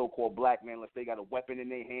step to the so-called black man unless they got a weapon in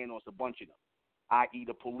their hand or it's a bunch of them, i.e.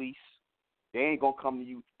 the police. They ain't going to come to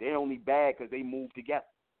you. They're only bad because they move together.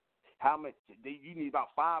 How much? You need about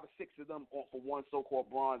 5 or 6 of them for one so-called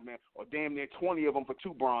bronze man, or damn near 20 of them for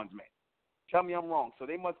 2 bronze men. Tell me I'm wrong. So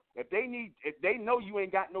they must, if they know you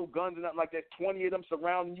ain't got no guns or nothing like that, 20 of them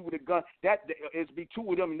surrounding you with a gun, that is be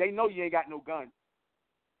 2 of them, and they know you ain't got no gun.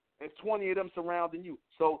 There's 20 of them surrounding you.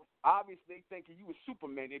 So obviously they thinking you a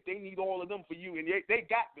Superman. If they need all of them for you, and they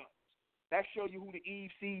got guns, that show you who the Eve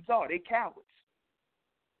seeds are. They cowards.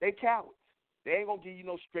 They cowards. They ain't gonna give you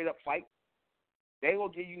no straight up fight. They ain't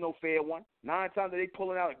going to give you no fair one. 9 times they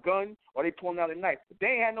pulling out a gun or they pulling out a knife. If they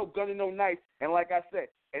ain't had no gun and no knife, and like I said,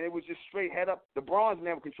 and it was just straight head up, the bronze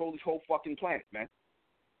man would control this whole fucking planet, man.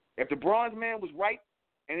 If the bronze man was right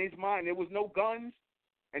in his mind, there was no guns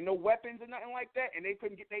and no weapons or nothing like that, and they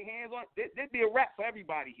couldn't get their hands on it, there'd be a rap for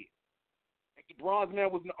everybody here. If the bronze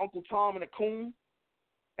man was an Uncle Tom and a coon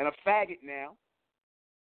and a faggot now,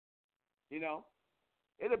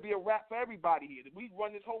 it'll be a rap for everybody here. We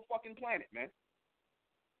run this whole fucking planet, man.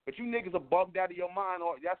 But you niggas are bugged out of your mind,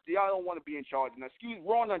 or y'all don't want to be in charge now.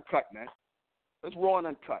 Raw and uncut, man. Let's raw and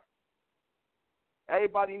uncut.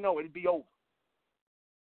 Everybody know it'll be over.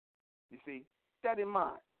 You see, keep that in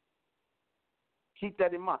mind. Keep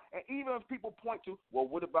that in mind. And even if people point to, well,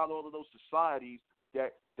 what about all of those societies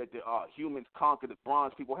that the humans conquered, that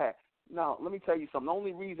bronze people had? Now, let me tell you something. The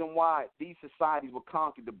only reason why these societies were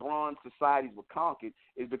conquered, the bronze societies were conquered,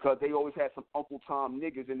 is because they always had some Uncle Tom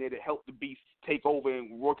niggas in there to help the beast take over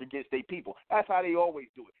and work against their people. That's how they always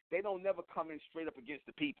do it. They don't never come in straight up against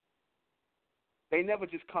the people. They never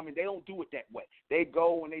just come in. They don't do it that way. They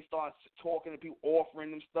go and they start talking to people,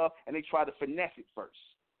 offering them stuff, and they try to finesse it first.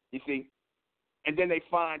 You see? And then they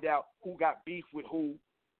find out who got beef with who.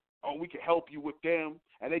 Oh, we can help you with them,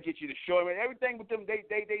 and they get you to show them. And everything with them, they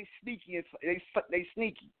sneaky. And they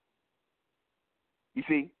sneaky. You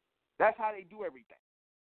see? That's how they do everything.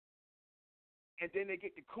 And then they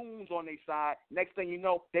get the coons on their side. Next thing you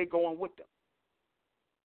know, they going with them.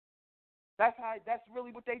 That's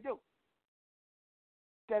really what they do.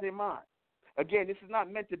 Keep that in mind. Again, this is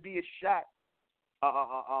not meant to be a shot.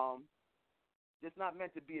 It's not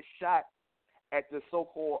meant to be a shot at the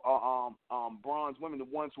so-called bronze women, the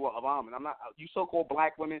ones who are of Amen. I'm not you so-called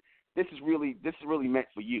black women. This is really meant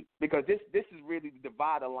for you, because this is really the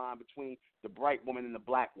divider line between the bright woman and the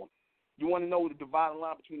black woman. You want to know the dividing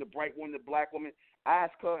line between the bright woman and the black woman?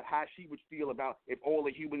 Ask her how she would feel about if all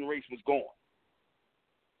the human race was gone.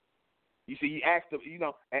 You see, you ask them,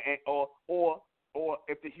 or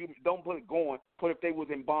if the human, don't put it gone, put if they was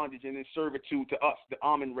in bondage and in servitude to us, the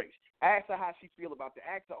Amen race. Ask her how she feel about that.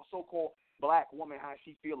 Ask the so-called black woman how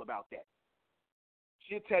she feel about that.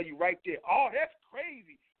 She'll tell you right there, oh, that's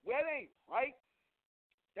crazy. Well, it ain't right.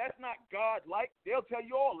 That's not God-like. They'll tell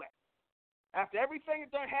you all that. After everything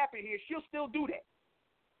that done happened here, she'll still do that.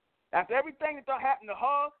 After everything that done happened to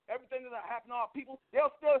her, everything that done happened to our people,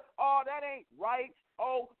 they'll still, oh, that ain't right.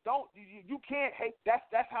 Oh, don't, you can't hate. That's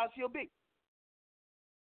how she'll be.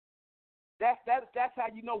 That's how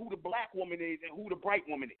you know who the black woman is and who the bright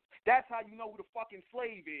woman is. That's how you know who the fucking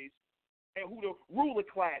slave is and who the ruling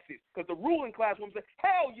class is. Because the ruling class woman says,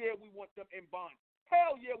 hell yeah, we want them in bondage.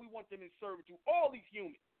 Hell yeah, we want them in servitude. All these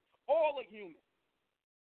humans. All are human.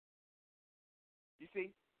 You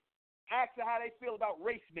see? Ask her how they feel about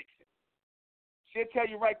race mixing. She'll tell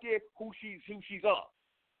you right there who she's of.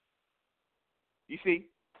 You see?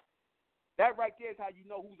 That right there is how you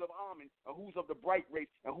know who's of Amen and who's of the bright race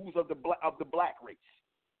and who's of the black race.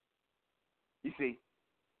 You see?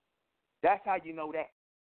 That's how you know that.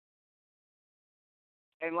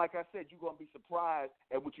 And like I said, you're going to be surprised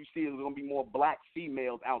at what you see. There's going to be more black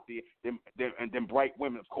females out there than bright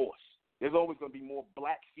women, of course. There's always going to be more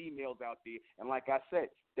black females out there. And like I said,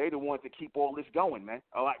 they're the ones that keep all this going, man.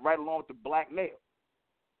 Right along with the black male.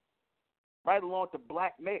 Right along with the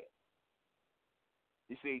black male.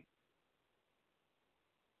 You see,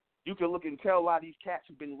 you can look and tell a lot of these cats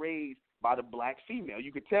have been raised by the black female.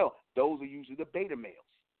 You can tell those are usually the beta males.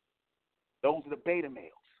 Those are the beta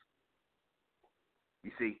males.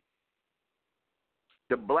 You see,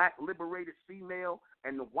 the black liberated female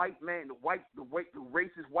and the white man, the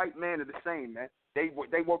racist white man are the same, man. They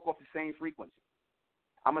work off the same frequency.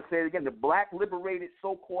 I'm gonna say it again. The black liberated,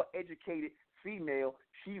 so-called educated female,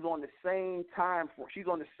 she's on the same time for. She's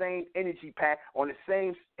on the same energy path,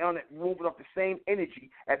 moving off the same energy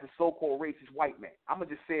as the so-called racist white man. I'm gonna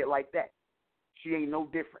just say it like that. She ain't no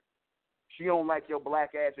different. She don't like your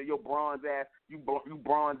black ass or your bronze ass, you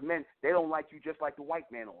bronze men. They don't like you just like the white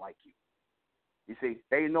man don't like you. You see,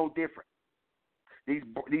 they ain't no different. These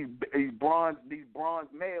bronze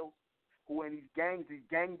males who in these gangs, these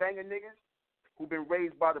gangbanger niggas who've been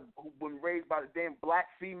raised by the damn black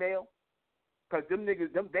female, because them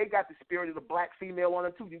niggas, they got the spirit of the black female on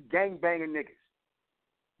them too. You gangbanger niggas.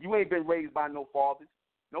 You ain't been raised by no fathers.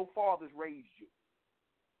 No fathers raised you.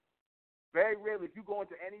 Very rarely, if you go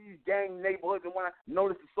into any of these gang neighborhoods and want to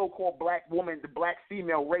notice the so-called black woman, the black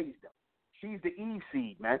female raised them. She's the Eve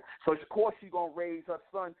seed, man. So, of course, she's going to raise her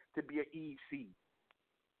son to be an Eve seed.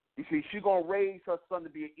 You see, she's going to raise her son to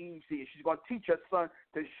be an Eve seed. She's going to teach her son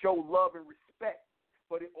to show love and respect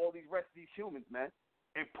for all these rest of these humans, man,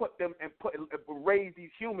 and raise these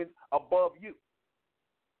humans above you.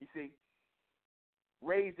 You see,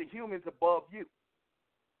 raise the humans above you.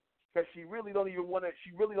 Because she really don't even want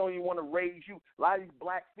to raise you. A lot of these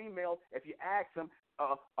black females, if you ask them,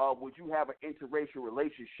 would you have an interracial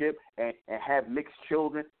relationship and have mixed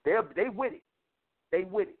children? They with it. They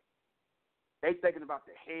with it. They thinking about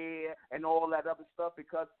the hair and all that other stuff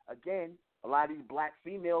because, again, a lot of these black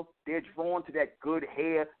females, they're drawn to that good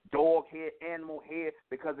hair, dog hair, animal hair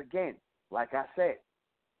because, again, like I said,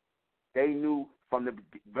 they knew from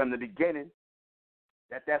the beginning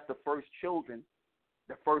that that's the first children,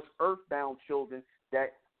 the first earthbound children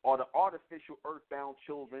that are the artificial earthbound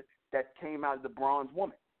children that came out of the bronze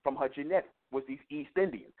woman from her genetics with these East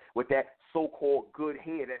Indians with that so-called good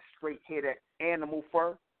hair, that straight hair, that animal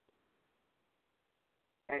fur.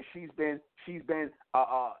 And she's been hypnotized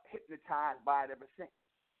by it ever since.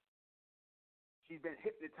 She's been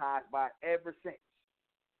hypnotized by it ever since.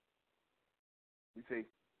 You see,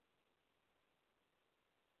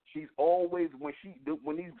 she's always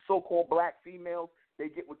when these so-called black females, they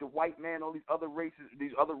get with the white man, all these other races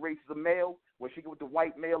of males. When she get with the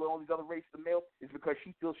white male and all these other races of males, it's because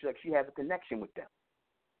she feels like she has a connection with them.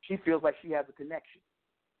 She feels like she has a connection.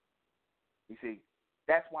 You see,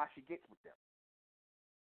 that's why she gets with them.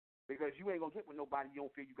 Because you ain't gonna get with nobody you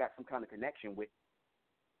don't feel you got some kind of connection with.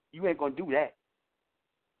 You ain't gonna do that.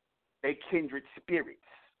 They kindred spirits.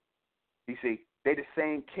 You see, they the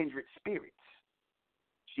same kindred spirits.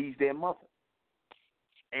 She's their mother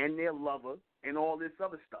and their lover and all this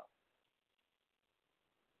other stuff.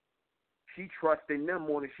 She trusts in them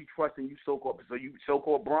more than she trusts in you so-called. So you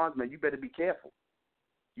so-called bronze men, you better be careful.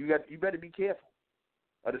 You better be careful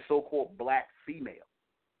of the so-called black female.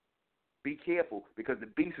 Be careful, because the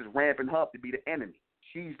beast is ramping her up to be the enemy.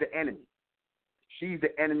 She's the enemy. She's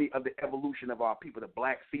the enemy of the evolution of our people, the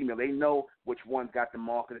black female. They know which one's got the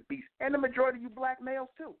mark of the beast. And the majority of you black males,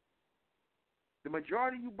 too. The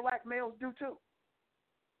majority of you black males do, too.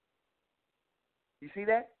 You see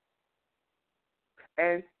that?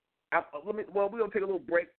 And we're going to take a little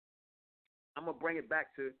break. I'm going to bring it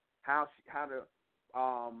back to how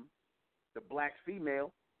the black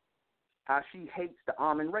female, how she hates the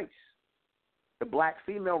almond race. The black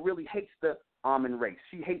female really hates the almond race.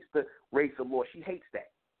 She hates the race of law. She hates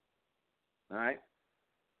that. All right?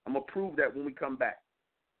 I'm going to prove that when we come back.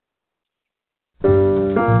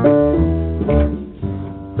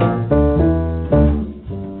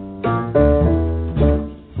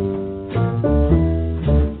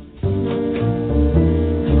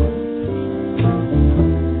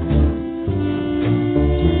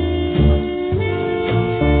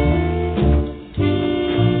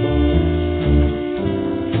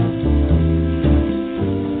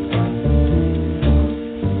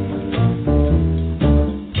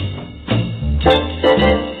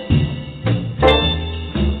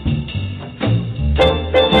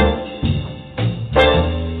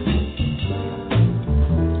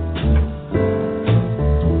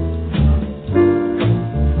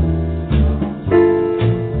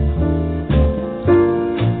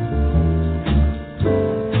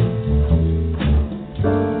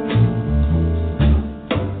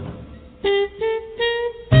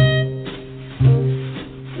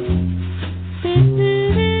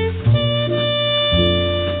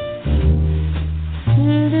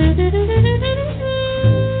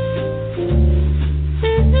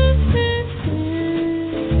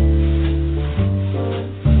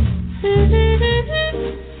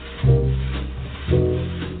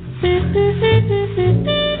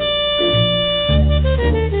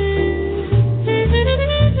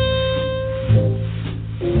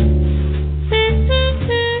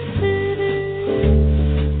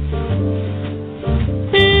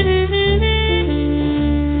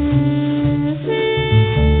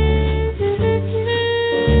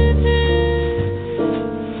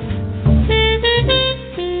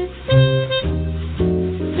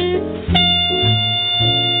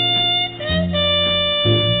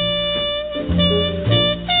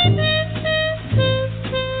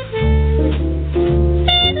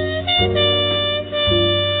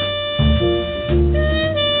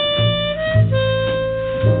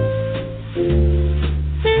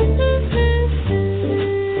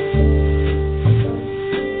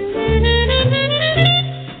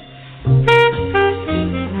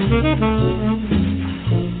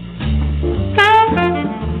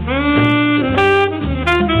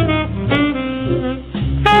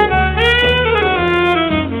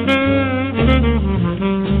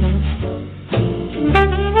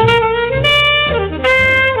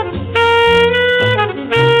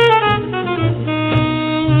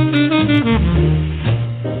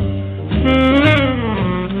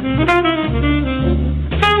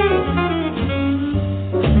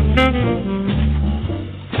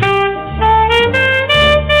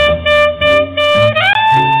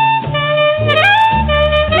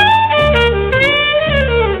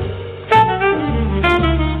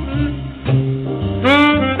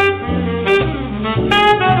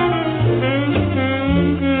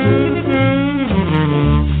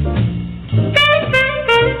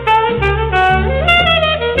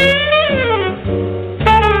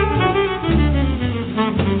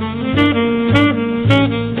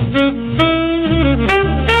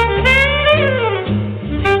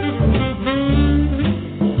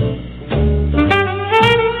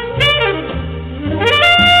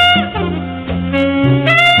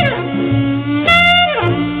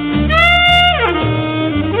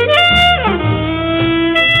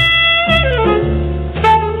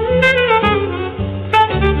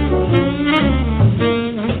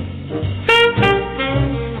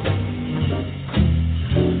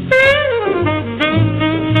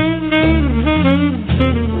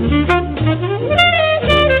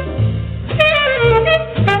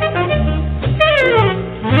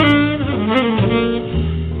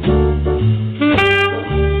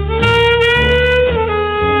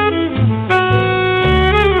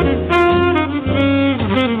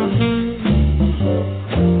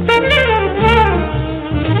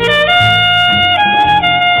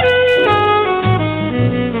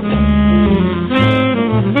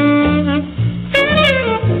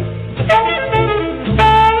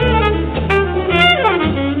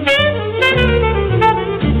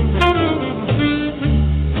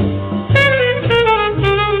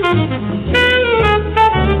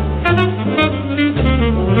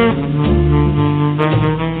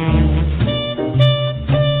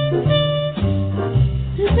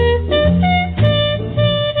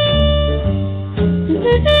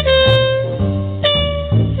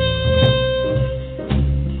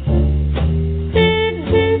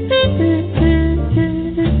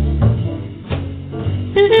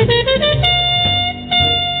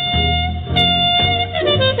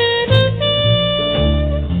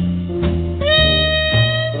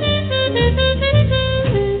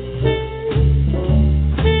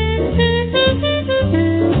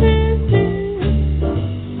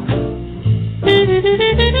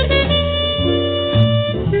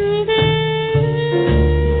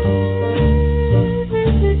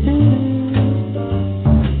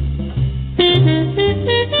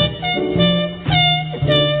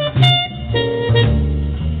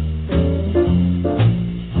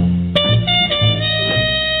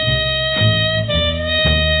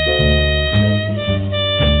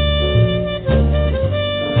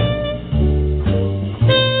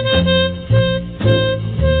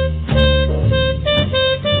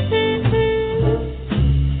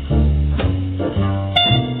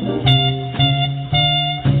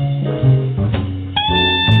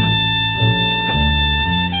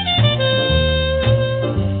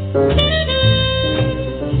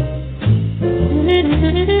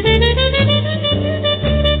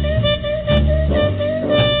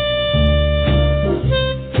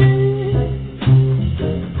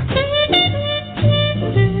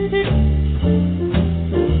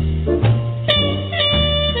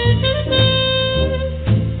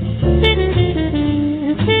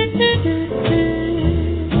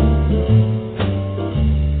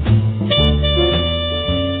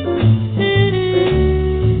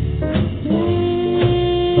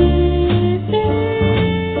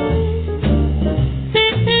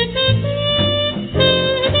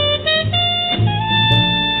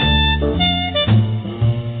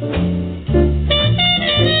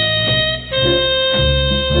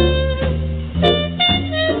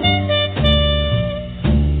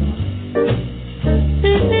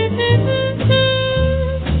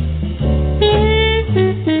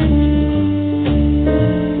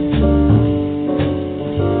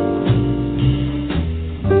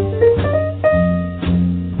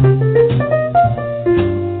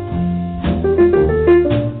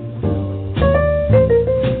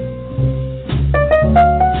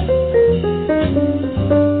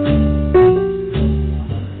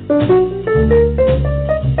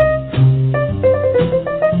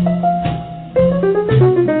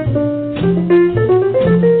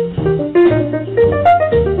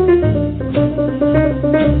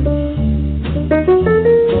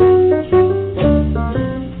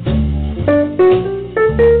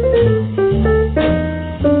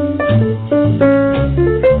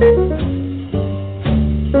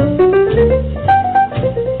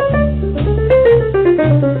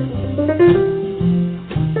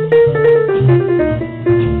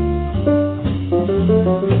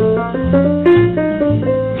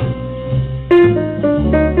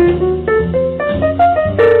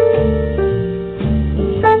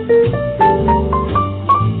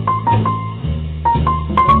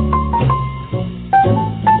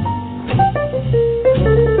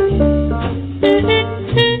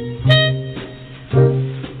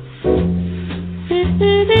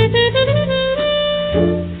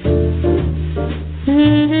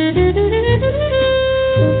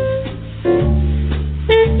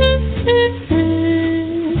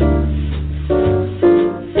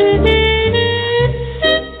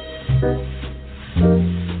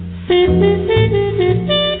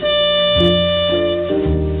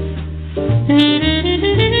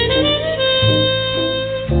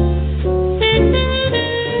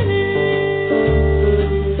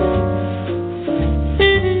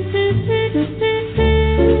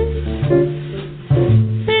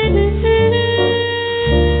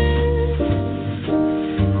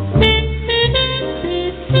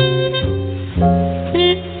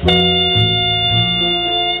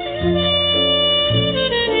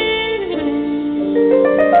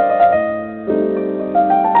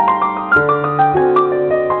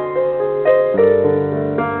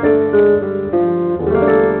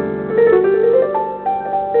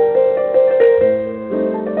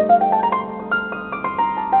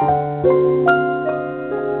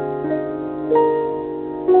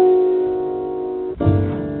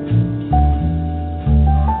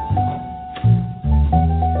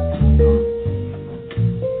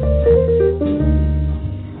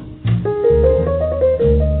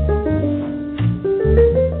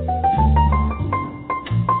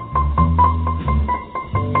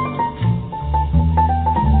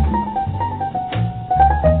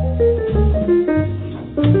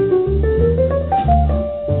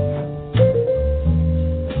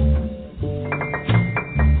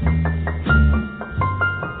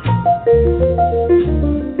 You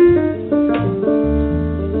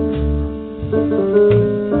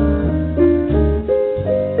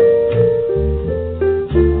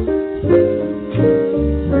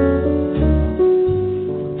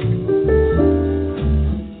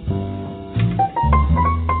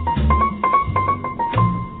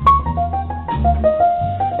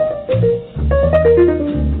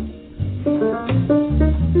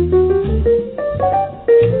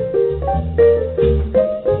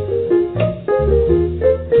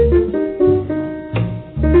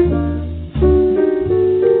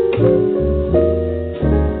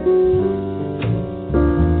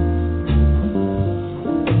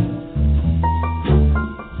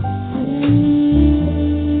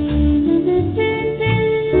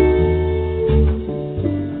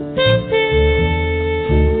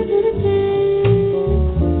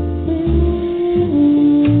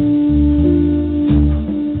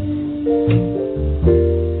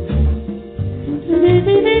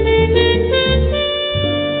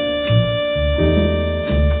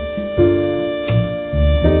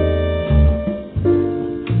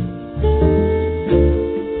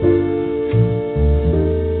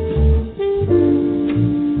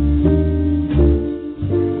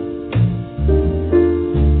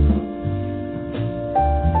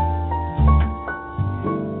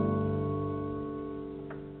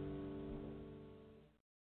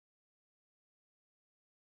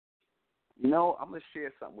know, I'm going to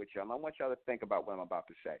share something with y'all, and I want y'all to think about what I'm about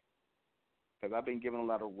to say, because I've been giving a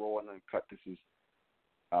lot of raw and uncut. This is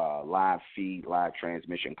live feed, live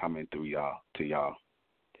transmission coming through y'all, to y'all.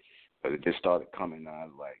 But it just started coming, and I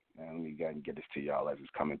was like, man, let me go ahead and get this to y'all as it's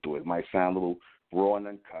coming through. It might sound a little raw and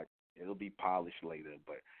uncut. It'll be polished later,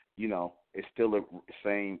 but, you know, it's still the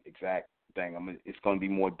same exact thing. I mean, it's going to be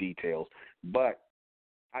more details. But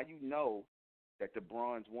how you know that the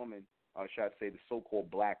bronze woman, or should I say the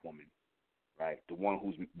so-called black woman, right, the one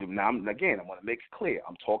who's, now, again, I want to make it clear,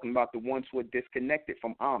 I'm talking about the ones who are disconnected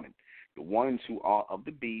from Amen, the ones who are of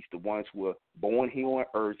the beast, the ones who are born here on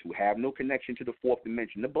earth, who have no connection to the fourth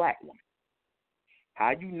dimension, the black woman.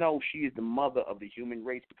 How you know she is the mother of the human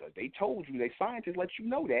race? Because they told you, they scientists let you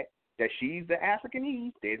know that she's the African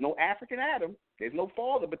Eve. There's no African Adam. There's no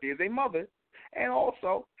father, but there's a mother. And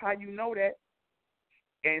also, how you know that,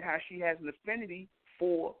 and how she has an affinity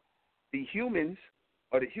for the humans,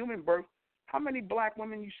 or the human birth. How many black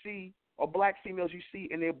women you see, or black females you see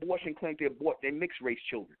in their abortion clinic, they abort their mixed race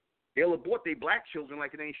children? They'll abort their black children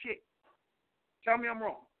like it ain't shit. Tell me I'm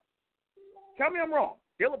wrong. Tell me I'm wrong.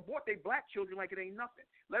 They'll abort their black children like it ain't nothing.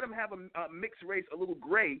 Let them have a mixed race, a little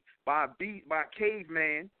gray, by a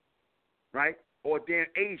caveman, right, or a damn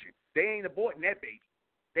Asian. They ain't aborting that baby.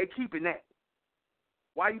 They keeping that.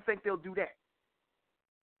 Why do you think they'll do that?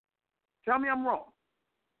 Tell me I'm wrong.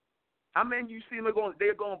 How many you see they're going to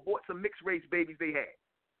abort some mixed race babies they had?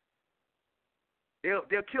 They'll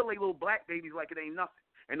kill their little black babies like it ain't nothing.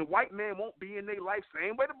 And the white man won't be in their life,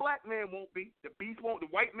 same way the black man won't be. The beast won't. The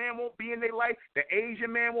white man won't be in their life. The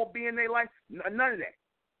Asian man won't be in their life. None of that.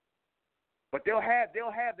 But they'll have the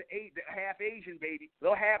half Asian baby.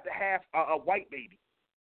 They'll have the half a white baby.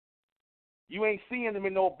 You ain't seeing them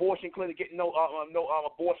in no abortion clinic getting no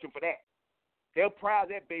abortion for that. They'll prize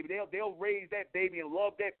that baby. They'll raise that baby and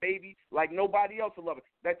love that baby like nobody else will love it.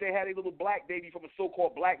 That they had a little black baby from a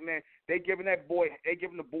so-called black man, they giving the boy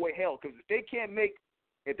hell. Because if they can't make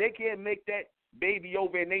that baby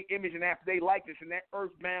over in their image and after they likeness in that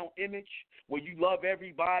earthbound image where you love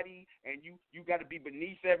everybody and you got to be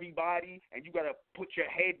beneath everybody and you got to put your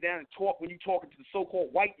head down and talk when you talking to the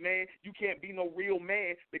so-called white man, you can't be no real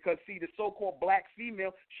man because, see, the so-called black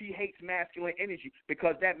female, she hates masculine energy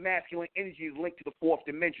because that masculine energy is linked to the fourth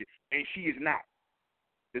dimension, and she is not.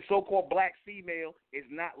 The so-called black female is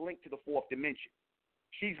not linked to the fourth dimension.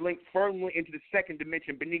 She's linked firmly into the second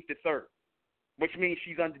dimension beneath the third, which means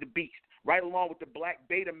she's under the beast, right along with the black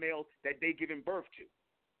beta males that they giving birth to.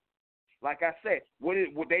 Like I said,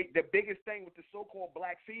 the biggest thing with the so-called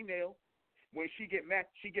black female, when she get mad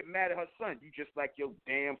at her son. You just like your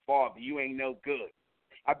damn father. You ain't no good.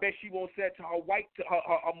 I bet she won't say it to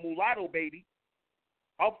her mulatto baby.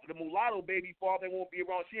 The mulatto baby father won't be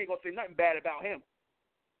around. She ain't gonna say nothing bad about him.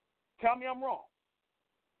 Tell me I'm wrong.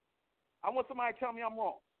 I want somebody to tell me I'm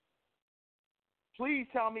wrong. Please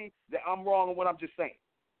tell me that I'm wrong in what I'm just saying.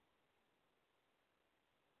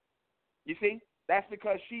 You see? That's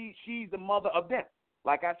because she's the mother of them.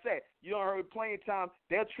 Like I said, you don't heard plenty of times,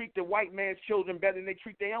 they'll treat the white man's children better than they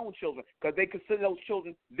treat their own children because they consider those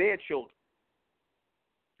children their children.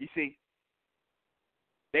 You see?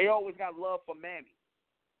 They always got love for mammy.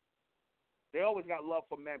 They always got love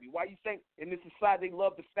for mammy. Why you think in this society they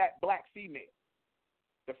love the fat black female?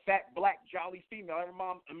 The fat, black, jolly female. That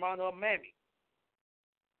remind her of Mammy.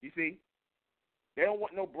 You see? They don't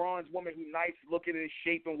want no bronze woman who's nice looking and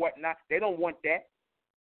shape and whatnot. They don't want that.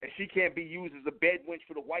 And she can't be used as a bed wench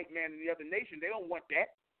for the white man in the other nation. They don't want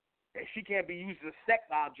that. And she can't be used as a sex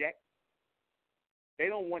object. They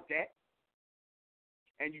don't want that.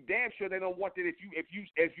 And you damn sure they don't want that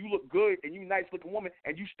if you look good and you nice looking woman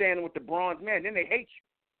and you standing with the bronze man, then they hate you.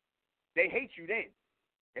 They hate you then.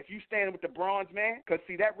 If you standing with the bronze man, because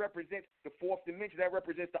see that represents the fourth dimension, that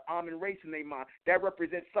represents the almond race in their mind. That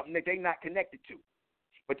represents something that they not connected to.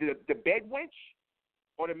 But the bed wench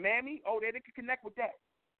or the mammy, oh, they can connect with that.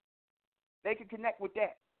 They can connect with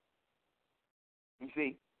that. You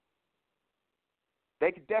see?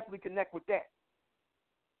 They can definitely connect with that.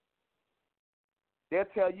 They'll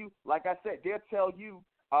tell you, like I said, they'll tell you,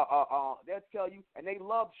 and they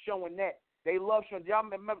love showing that. They love showing. Y'all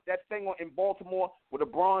remember that thing in Baltimore with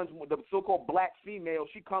the so-called black female?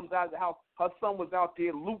 She comes out of the house. Her son was out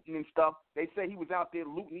there looting and stuff. They say he was out there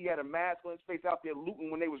looting. He had a mask on his face out there looting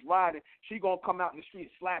when they was riding. She gonna come out in the street,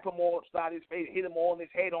 slap him all upside his face, hit him all in his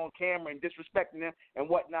head on camera and disrespecting him and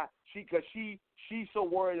whatnot. Because she's so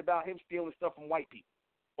worried about him stealing stuff from white people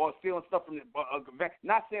or stealing stuff from the.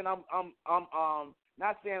 Not saying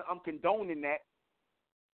not saying I'm condoning that,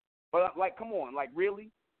 but like, come on, like really.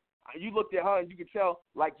 You looked at her and you could tell,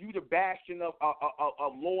 like, you the bastion of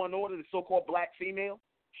law and order, the so-called black female.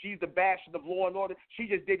 She's the bastion of law and order. She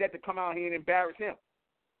just did that to come out here and embarrass him.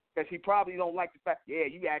 Because he probably don't like the fact, yeah,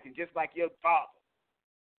 you acting just like your father.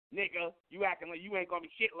 Nigga, you acting like you ain't going to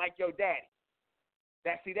be shit like your daddy.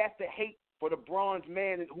 That's the hate for the bronze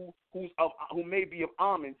man who may be of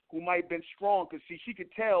almond, who might have been strong. Because, see, she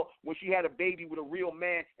could tell when she had a baby with a real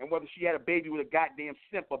man and whether she had a baby with a goddamn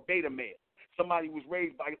simp or beta male. Somebody who was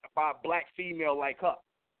raised by a black female like her.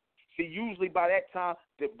 See, usually by that time,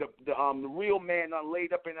 the real man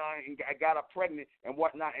laid up in her and got her pregnant and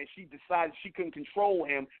whatnot, and she decided she couldn't control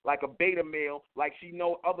him like a beta male, like she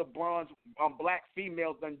know other bronze black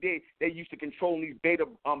females done did. They used to control these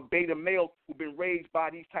beta males who've been raised by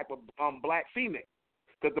these type of black females,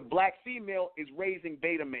 because the black female is raising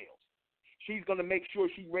beta males. She's going to make sure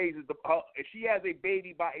she raises if she has a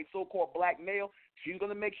baby by a so-called black male, she's going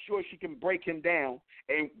to make sure she can break him down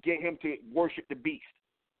and get him to worship the beast.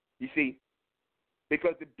 You see?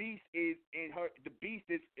 Because the beast is in her, the beast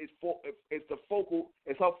is the focal,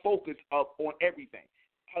 is her focus on everything.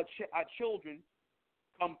 Her children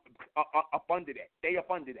come up under that. They up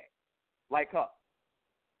under that, like her.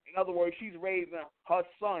 In other words, she's raising her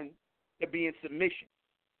son to be in submission.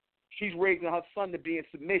 She's raising her son to be in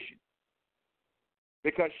submission.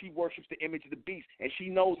 Because she worships the image of the beast. And she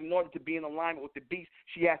knows in order to be in alignment with the beast,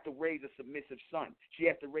 she has to raise a submissive son. She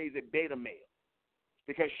has to raise a beta male.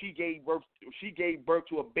 Because she gave birth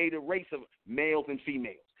to a beta race of males and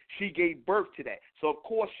females. She gave birth to that. So, of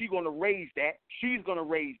course, she's going to raise that. She's going to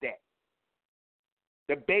raise that.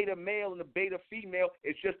 The beta male and the beta female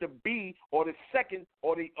is just a B or the second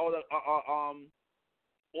or the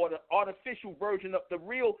artificial version of the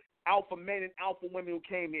real alpha men and alpha women who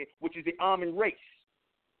came here, which is the almond race.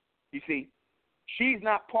 You see, she's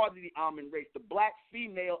not part of the almond race. The black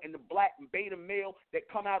female and the black beta male that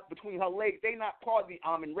come out between her legs, they not part of the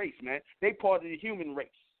almond race, man. They part of the human race.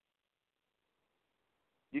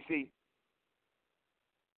 You see,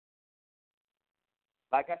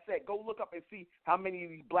 like I said, go look up and see how many of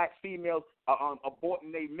these black females are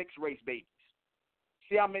aborting their mixed race babies.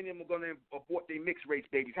 See how many of them are going to abort their mixed race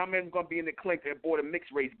babies. How many of them are going to be in the clinic to abort a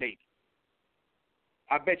mixed race baby?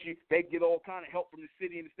 I bet you they get all kind of help from the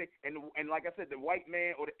city and the state. And like I said, the white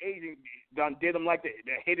man or the Asian did them like the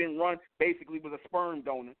hit and run, basically was a sperm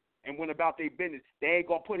donor and went about their business. They ain't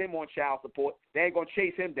going to put him on child support. They ain't going to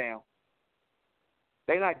chase him down.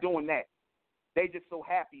 They're not doing that. They just so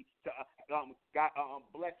happy to got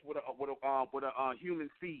blessed with a human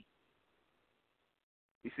seed.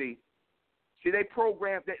 You see? See, they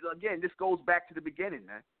programmed that. Again, this goes back to the beginning,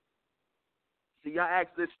 man. See, y'all ask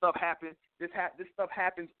this stuff happen. This stuff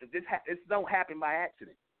happens. This don't happen by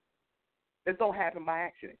accident. This don't happen by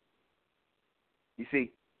accident. You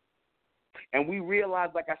see, and we realize,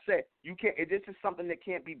 like I said, you can't. This is something that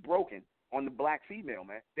can't be broken on the black female,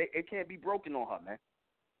 man. It can't be broken on her, man.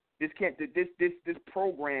 This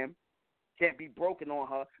program can't be broken on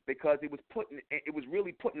her because it was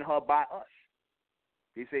really putting her by us.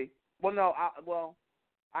 You see. Well, no,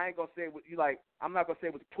 I ain't gonna say what you like. I'm not gonna say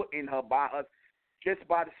it was put in her by us, just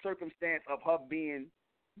by the circumstance of her being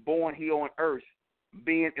born here on earth,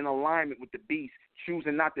 being in alignment with the beast,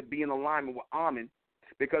 choosing not to be in alignment with Amen,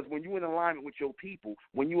 Because when you're in alignment with your people,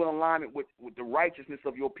 when you're in alignment with the righteousness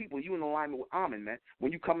of your people, you're in alignment with Amen, man.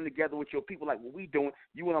 When you coming together with your people like what we doing,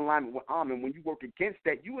 you in alignment with Amen. When you work against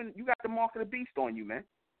that, you got the mark of the beast on you, man.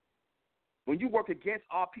 When you work against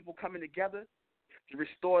our people coming together to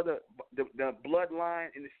restore the bloodline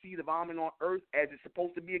and the seed of Amen on earth as it's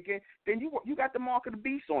supposed to be again, then you got the mark of the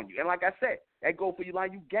beast on you. And like I said, that go for you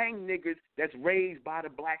like you gang niggas that's raised by the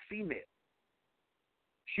black female.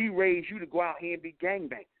 She raised you to go out here and be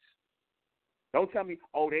gangbangers. Don't tell me,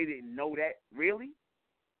 oh, they didn't know that. Really?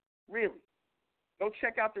 Really? Go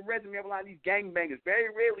check out the resume of a lot of these gangbangers. Very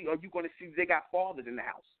rarely are you going to see they got fathers in the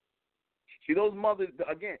house. See, those mothers,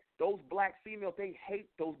 again, those black females, they hate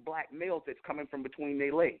those black males that's coming from between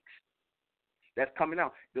their legs. That's coming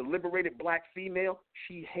out. The liberated black female,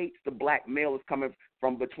 she hates the black male that's coming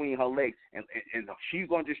from between her legs. And she's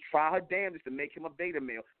going to just try her damnedest to make him a beta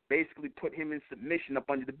male, basically put him in submission up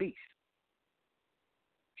under the beast.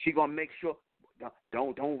 She's going to make sure,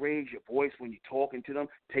 don't raise your voice when you're talking to them.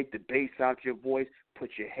 Take the bass out your voice.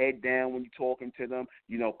 Put your head down when you're talking to them.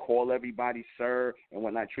 Call everybody sir and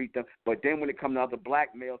whatnot, treat them. But then when it comes to other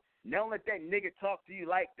black males, don't let that nigga talk to you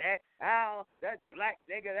like that. Oh, that black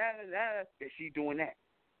nigga, that she doing that.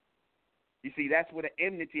 You see, that's where the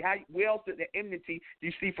enmity, where else did the enmity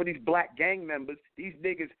you see for these black gang members? These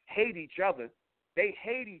niggas hate each other. They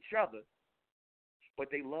hate each other, but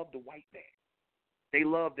they love the white man. They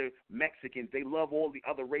love the Mexicans. They love all the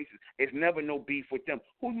other races. It's never no beef with them.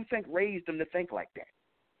 Who you think raised them to think like that?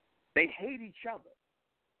 They hate each other.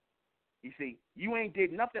 You see, you ain't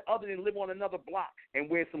did nothing other than live on another block and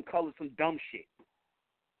wear some colors, some dumb shit.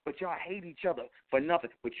 But y'all hate each other for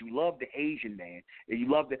nothing. But you love the Asian man and you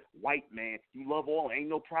love the white man. You love all. Ain't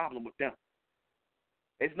no problem with them.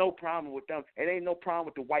 There's no problem with them. It ain't no problem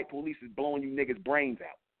with the white police is blowing you niggas' brains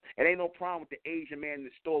out. It ain't no problem with the Asian man in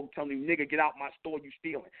the store telling you, nigga, get out my store, you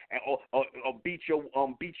stealing, or beat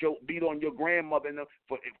on your grandmother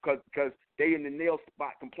because they in the nail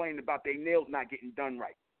spot complaining about their nails not getting done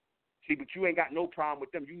right. See, but you ain't got no problem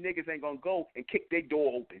with them. You niggas ain't gonna go and kick their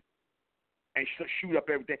door open and shoot up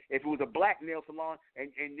everything. If it was a black nail salon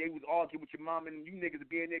and they was arguing with your mom and you niggas would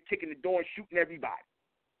be in there kicking the door and shooting everybody.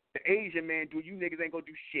 The Asian man you niggas ain't gonna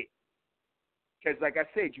do shit. Because, like I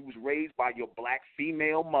said, you was raised by your black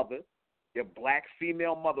female mother, who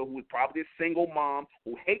was probably a single mom,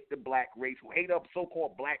 who hate the black race, who hate up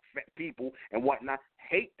so-called black people and whatnot,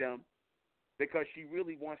 hate them because she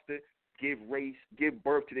really wants to give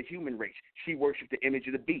birth to the human race. She worships the image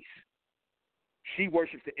of the beast. She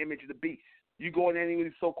worships the image of the beast. You go in any of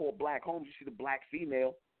these so-called black homes, you see the black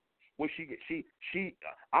female. Let me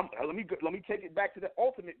take it back to the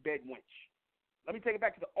ultimate bed wench. Let me take it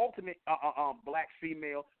back to the ultimate black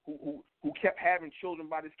female who kept having children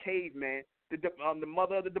by this caveman, the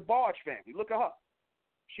mother of the DeBarge family. Look at her.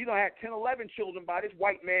 She done had 10, 11 children by this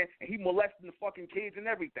white man, and he molesting the fucking kids and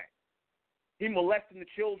everything. He molesting the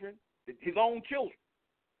children, his own children,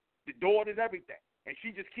 the daughters, everything. And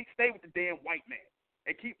she just stay with the damn white man.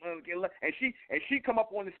 And she come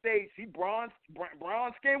up on the stage, she bronze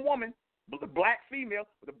skinned woman, but the black female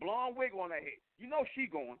with a blonde wig on her head. You know she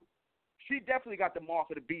going. She definitely got the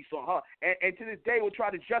mark of the beast on her. And to this day will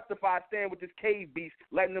try to justify staying with this cave beast,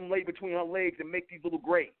 letting them lay between her legs and make these little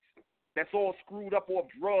graves. That's all screwed up off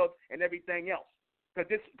drugs and everything else.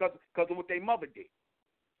 Because of what their mother did.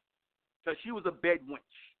 So she was a bed wench.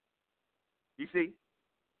 You see?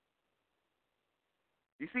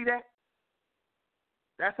 You see that?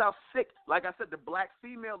 That's how sick. Like I said, the black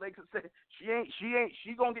female, they could say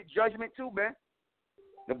she gonna get judgment too, man.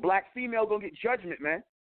 The black female gonna get judgment, man.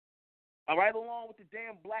 All right, along with the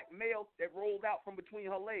damn black male that rolled out from between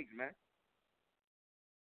her legs, man.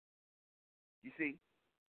 You see?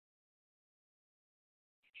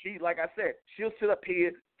 She, like I said, she'll sit up here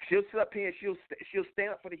and she'll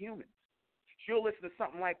stand up for the humans. She'll listen to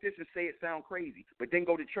something like this and say it sounds crazy, but then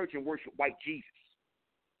go to church and worship white Jesus.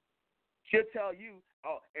 She'll tell you,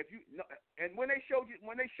 and when they showed you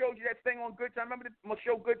that thing on Good Time, remember the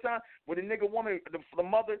show Good Time, where the nigga woman, the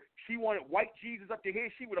mother, she wanted white Jesus up to here.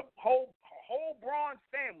 She would have whole bronze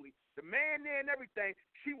family, the man there and everything.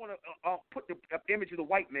 She want to put the image of the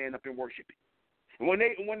white man up and worship it. When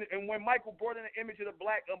Michael brought in the image of the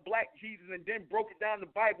black Jesus and then broke it down in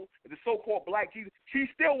the Bible, the so-called black Jesus, she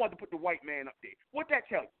still wanted to put the white man up there. What that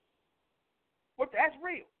tell you? That's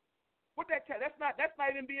real. What that tell? That's not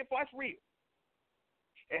even being false. That's real.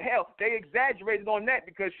 And hell, they exaggerated on that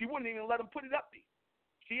because she wouldn't even let them put it up there.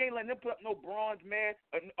 She ain't letting them put up no bronze man,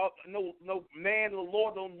 no man of the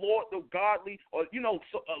Lord, no godly, or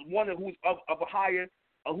one who's of a higher,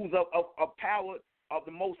 who's of power of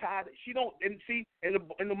the Most High. She don't. And see, in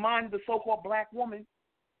the mind of the so-called black woman,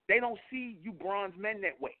 They don't see you bronze men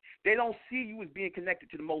that way. They don't see you as being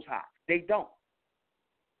connected to the Most High. They don't.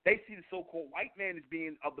 They see the so-called white man as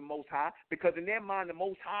being of the Most High because in their mind, the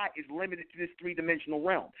Most High is limited to this three-dimensional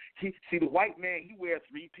realm. See, the white man, he wears a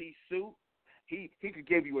three-piece suit. He could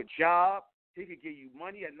give you a job. He could give you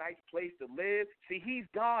money, a nice place to live. See, he's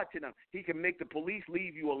God to them. He can make the police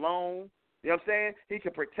leave you alone. You know what I'm saying? He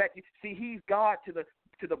can protect you. See, he's God to the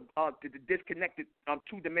disconnected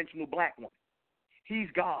two-dimensional black woman.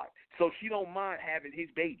 He's God. So she don't mind having his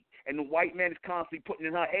baby. And the white man is constantly putting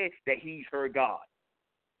in her head that he's her God.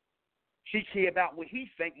 She care about what he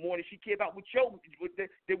think more than she care about what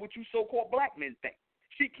you so-called black men think.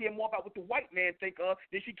 She care more about what the white man think of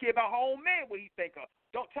than she care about her own man what he think of.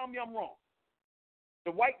 Don't tell me I'm wrong.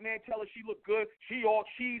 The white man tell her she look good. She all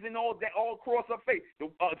cheese and all that all across her face. The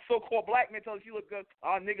so-called black man tell her she look good.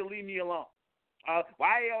 Nigga, leave me alone.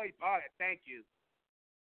 Why you always? Thank you.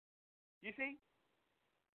 You see?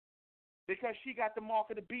 Because she got the mark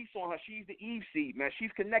of the beast on her. She's the Eve seed, man.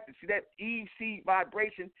 She's connected. See, that Eve seed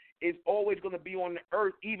vibration is always going to be on the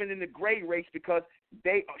earth, even in the gray race, because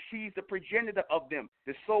she's the progenitor of them.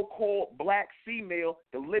 The so-called black female,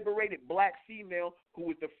 the liberated black female, who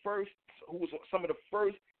was some of the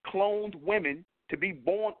first cloned women to be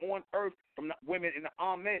born on earth from the women and the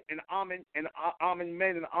Amen and the Amen and the Amen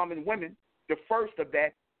men and the Amen women. The first of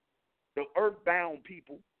that, the earthbound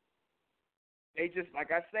people. They just,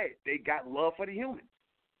 like I said, they got love for the humans.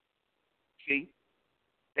 See?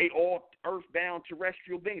 They all earthbound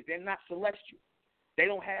terrestrial beings. They're not celestial. They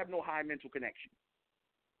don't have no high mental connection.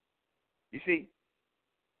 You see?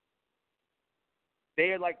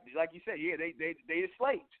 They're like you said, yeah, they the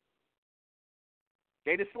slaves.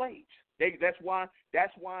 They the slaves. That's why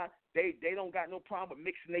they don't got no problem with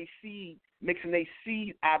mixing their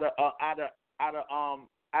seed out of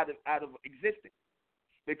existence.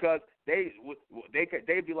 Because they'd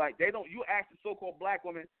be like, you ask the so-called black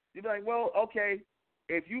woman, you'd be like, well, okay,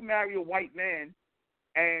 if you marry a white man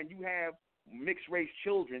and you have mixed race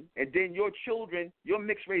children, and then your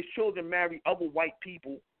mixed race children marry other white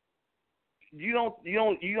people, you don't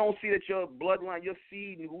see that your bloodline, your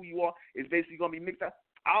seed, and who you are is basically gonna be mixed up.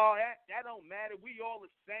 Oh, that don't matter. We all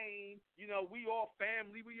the same. You know, we all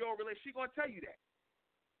family. We all related. She gonna tell you that.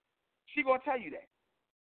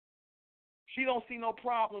 She don't see no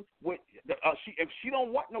problem with if she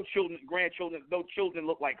don't want no grandchildren, no children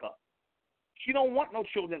look like her. She don't want no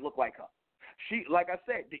children that look like her. She, like I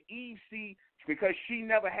said, the Eve seed, because she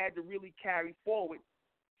never had to really carry forward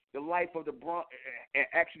the life of the and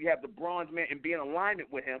actually have the bronze man and be in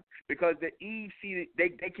alignment with him, because the Eve seed, they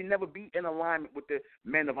can never be in alignment with the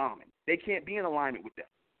men of Amen. They can't be in alignment with them.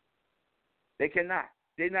 They cannot.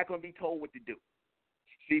 They're not going to be told what to do.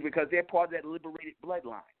 See, because they're part of that liberated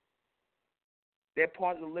bloodline. They're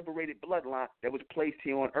part of the liberated bloodline that was placed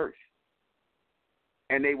here on earth.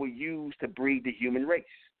 And they were used to breed the human race.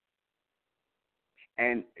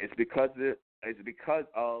 And it's because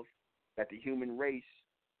of that the human race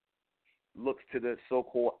looks to the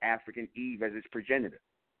so-called African Eve as its progenitor.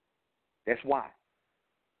 That's why.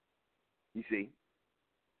 You see?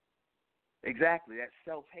 Exactly, that's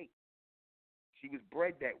self-hate. She was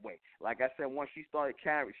bred that way. Like I said, once she started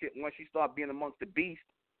being amongst the beast,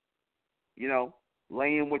 you know,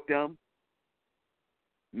 laying with them,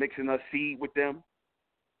 mixing her seed with them.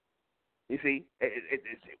 You see,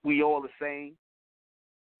 we all the same.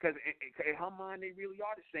 Because in her mind, they really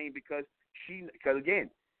are the same, because again,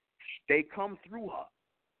 they come through her.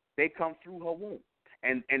 They come through her womb.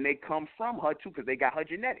 And they come from her, too, because they got her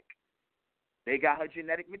genetic. They got her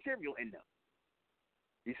genetic material in them.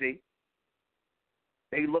 You see?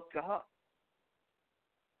 They look to her.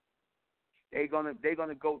 They're gonna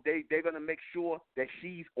make sure that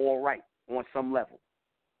she's all right on some level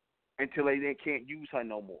until they can't use her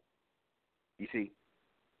no more. You see,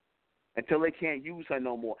 until they can't use her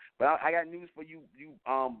no more. But I got news for you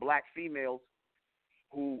black females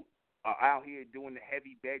who are out here doing the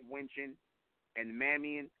heavy bed winching and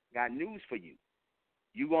mammying. Got news for you.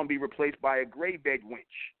 You're gonna be replaced by a gray bed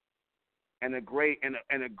winch and a gray bed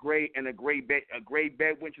winch and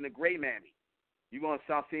a gray mammy. You're going to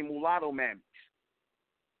start seeing mulatto mammies.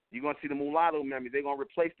 You're going to see the mulatto mammies. They're going to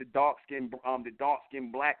replace the dark-skinned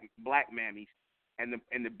black mammies and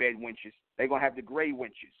the bed winches. They're going to have the gray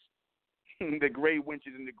winches. The gray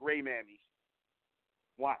winches and the gray mammies.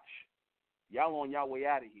 Watch. Y'all on y'all way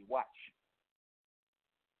out of here. Watch.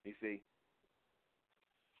 You see?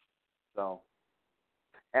 So,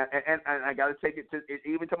 and I got to take it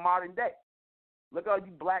even to modern day. Look at all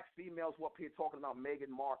you black females who up here talking about Meghan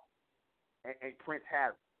Markle and Prince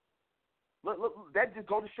Harry. Look, that just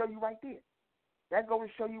go to show you right there. That goes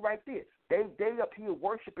to show you right there. They up here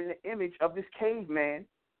worshiping the image of this caveman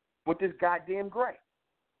with this goddamn gray.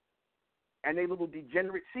 And they little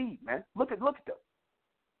degenerate seed, man. Look at them.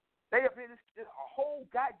 They up here, this a whole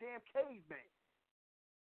goddamn caveman.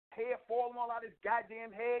 Hair falling all out his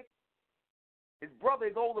goddamn head. His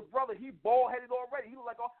older brother, he bald-headed already. He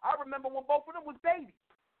looked like, I remember when both of them was babies,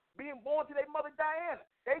 being born to their mother Diana.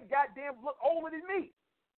 They goddamn look older than me.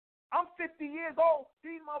 I'm 50 years old.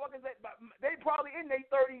 These motherfuckers, they probably in their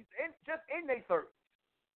 30s, just in their 30s.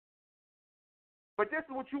 But this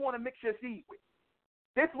is what you want to mix your seed with.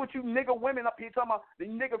 This is what you nigga women up here talking about, the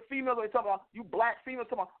nigga females are talking about, you black females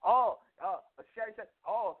talking about, Sherry said,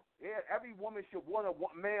 yeah, every woman should want a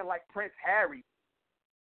man like Prince Harry.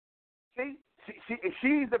 See,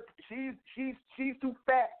 she's too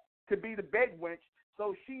fat to be the bed wench,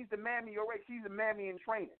 so she's the mammy already. She's a mammy in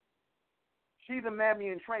training. She's a mammy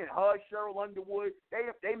in training. Her, Cheryl Underwood,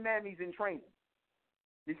 they mammies in training.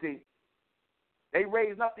 You see, they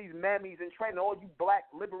raised up these mammies in training. All you black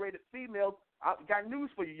liberated females, I got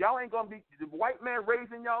news for you. Y'all ain't going to be the white man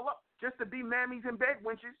raising y'all up just to be mammies and bed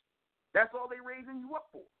wenches. That's all they raising you up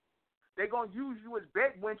for. They're going to use you as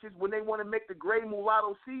bed wenches when they want to make the gray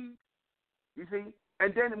mulatto seed. You see?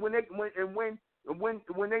 And then when they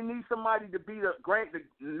need somebody to be the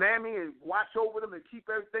mammy and watch over them and keep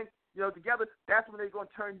everything, together, that's when they're going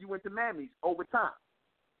to turn you into mammies over time.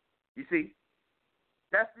 You see?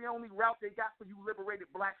 That's the only route they got for you liberated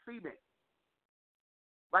black females.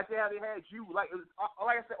 Like they had you, like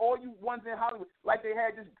I said, all you ones in Hollywood, like they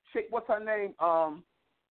had this chick, what's her name?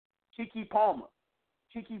 Keke Palmer.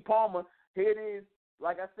 Keke Palmer, here it is.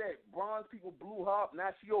 Like I said, bronze people blew her up. Now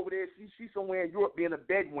she over there. She's somewhere in Europe being a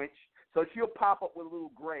bed wench. So she'll pop up with a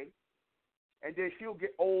little gray, and then she'll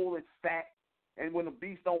get old and fat. And when the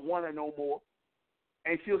beast don't want her no more,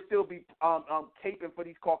 and she'll still be caping for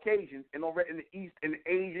these Caucasians and over in the East and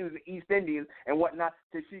the Asians and East Indians and whatnot,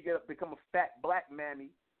 till she become a fat black mammy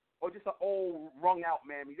or just an old wrung out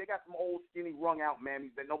mammy. They got some old skinny wrung out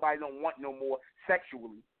mammies that nobody don't want no more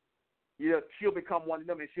sexually. She'll become one of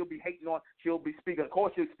them, and she'll be hating on. She'll be speaking. Of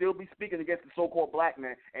course, she'll still be speaking against the so-called black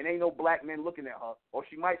man, and ain't no black man looking at her. Or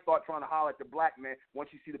she might start trying to holler at the black man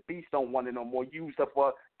once you see the beast don't want it no more. Use her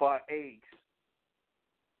for her eggs.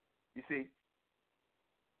 You see.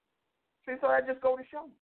 See, so that just go to show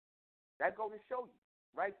you. That go to show you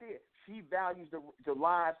right there. She values the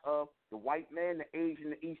lives of the white man, the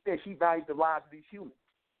Asian, the East End. She values the lives of these humans,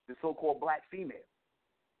 the so-called black female.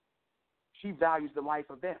 She values the life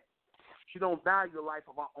of them. She don't value the life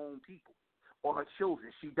of her own people or her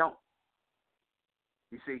children. She don't.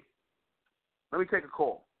 You see? Let me take a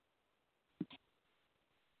call.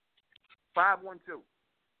 512.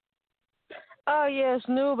 Yes,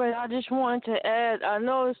 Nuben. I just wanted to add, I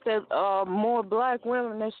noticed that more black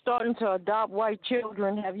women are starting to adopt white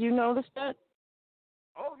children. Have you noticed that?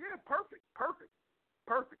 Oh, yeah, perfect.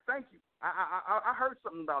 Thank you. I heard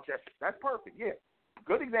something about that. That's perfect, yeah.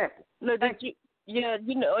 Good example. No,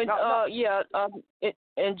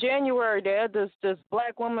 in January they had this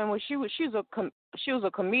black woman where she was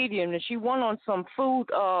a comedian, and she went on some food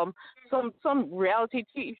some reality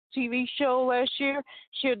TV show last year.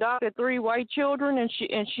 She adopted 3 white children, and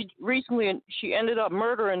she recently ended up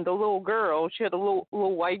murdering the little girl. She had a little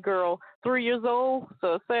white girl, 3 years old.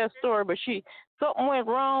 So a sad story, but something went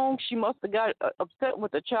wrong. She must have got upset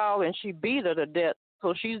with the child, and she beat her to death.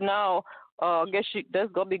 So she's now I guess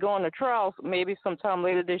that's gonna be going to trial maybe sometime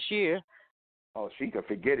later this year. Oh, she could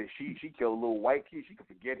forget it. She killed a little white kid. She could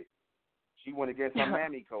forget it. She went against her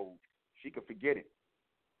mammy code. She could forget it.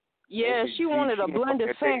 Yeah, she wanted a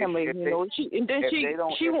blended family, She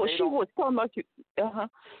was talking about you. Now,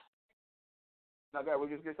 what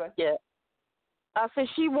you just gonna say? Yeah. I said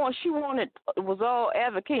she was all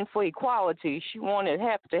advocating for equality. She wanted to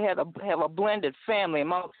have a blended family, a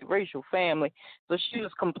multiracial family. So she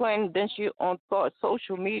was complaining. Then she on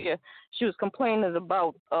social media, she was complaining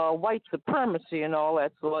about white supremacy and all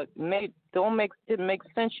that. So it didn't make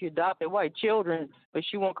sense. She adopted white children, but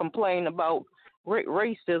she won't complain about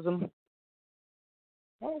racism.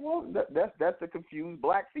 Well, that's a confused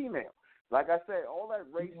black female. Like I said, all that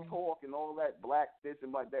race talk and all that black this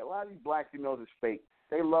and like that, a lot of these black females is fake.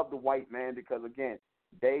 They love the white man because, again,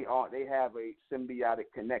 they have a symbiotic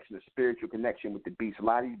connection, a spiritual connection with the beast. A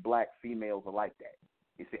lot of these black females are like that.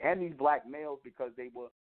 You see, and these black males because they were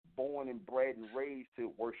born and bred and raised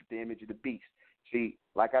to worship the image of the beast. See,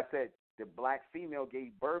 like I said, the black female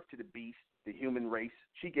gave birth to the beast, the human race.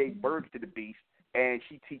 She gave birth to the beast, and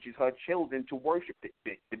she teaches her children to worship the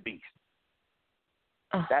beast.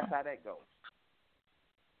 That's how that goes.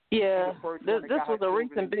 Yeah, She the first this one that got her was a children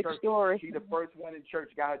recent in big church. story. She the first one in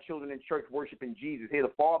church, got her children in church worshiping Jesus. Here,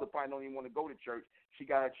 the father probably don't even want to go to church. She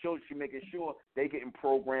got her children. She making sure they getting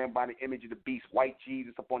programmed by the image of the beast, white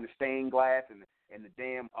Jesus up on the stained glass and the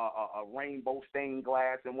damn rainbow stained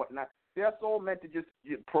glass and whatnot. That's all meant to just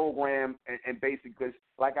program and basically, because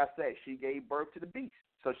like I said, she gave birth to the beast,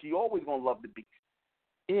 so she always gonna love the beast.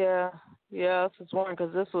 Yeah, I was just wondering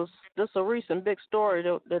because this a recent big story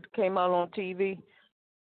that came out on TV.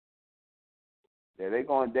 Yeah, they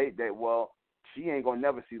gonna date that. Well, she ain't gonna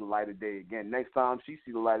never see the light of day again. Next time she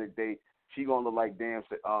see the light of day, she gonna look like damn.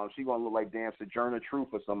 She gonna look like damn Sojourner Truth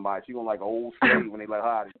or somebody. She gonna like an old slave when they let her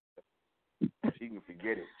out. She can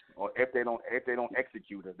forget it. Or if they don't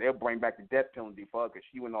execute her, they'll bring back the death penalty for her because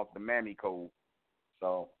she went off the mammy code.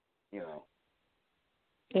 So, you know.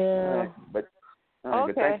 Yeah. All right.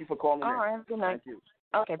 But thank you for calling in. All right. Good night. Thank you.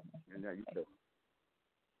 Okay. And you too.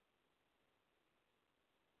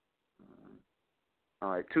 All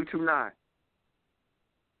right, 229.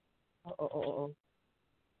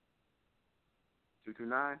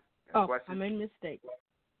 229. I made a mistake.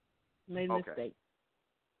 Mistake.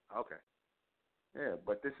 Okay. Yeah,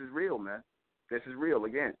 but this is real, man. This is real.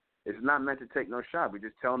 Again, it's not meant to take no shot. We're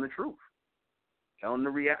just telling the truth. Telling the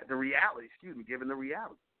reality, giving the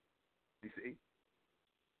reality. You see?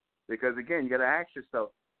 Because, again, you got to ask yourself,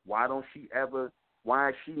 why is she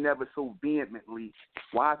never so vehemently,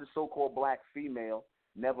 why is the so-called black female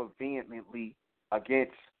never vehemently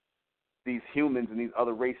against these humans and these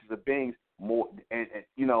other races of beings more, and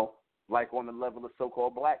like on the level of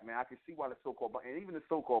so-called black man? I can see why the so-called black, and even the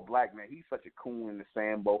so-called black man, he's such a coon in the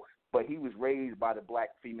sambo, but he was raised by the black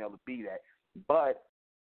female to be that. But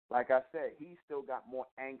like I said, he still got more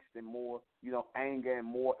angst and more, anger and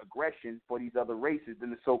more aggression for these other races than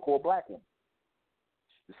the so-called black woman.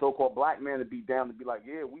 The so-called black man would be down to be like,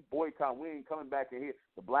 yeah, we boycott, we ain't coming back in here.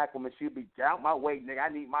 The black woman, she'll be, get out my way, nigga, I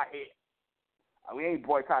need my head. We ain't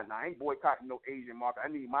boycotting. I ain't boycotting no Asian market. I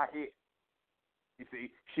need my head. You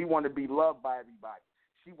see, she want to be loved by everybody.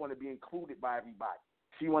 She want to be included by everybody.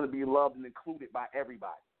 She want to be loved and included by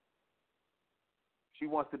everybody. She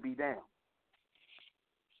wants to be down.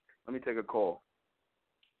 Let me take a call.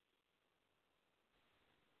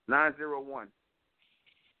 901.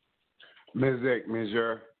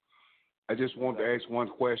 Monsieur, I just want to ask one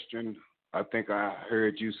question. I think I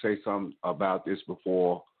heard you say something about this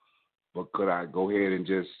before, but could I go ahead and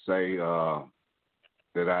just say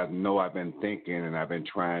that I know I've been thinking and I've been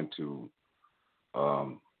trying to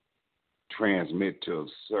transmit to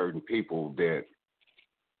certain people that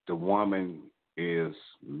the woman is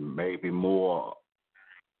maybe more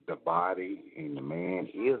the body and the man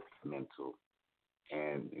is mental.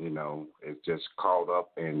 And, it's just caught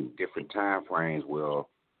up in different time frames where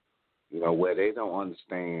they don't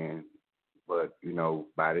understand, but,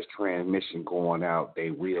 by this transmission going out, they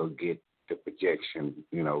will get the projection,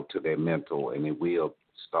 to their mental, and it will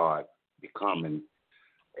start becoming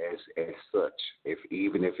as such,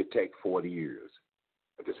 even if it takes 40 years.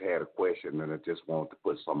 I just had a question, and I just want to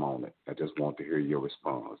put some on it. I just want to hear your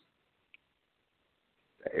response.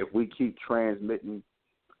 If we keep transmitting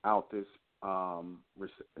out this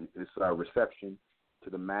reception to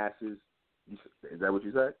the masses, is that what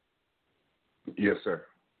you said? Yes, sir.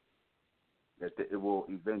 That it will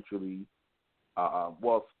eventually,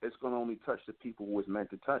 it's going to only touch the people who it's meant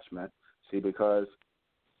to touch, man. See, because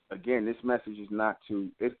again, this message is not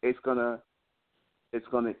to. It's gonna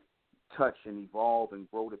touch and evolve and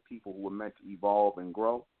grow the people who are meant to evolve and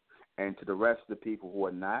grow, and to the rest of the people who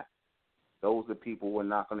are not. Those are the people who are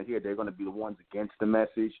not going to hear. They're going to be the ones against the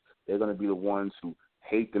message. They're going to be the ones who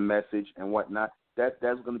hate the message and whatnot. That's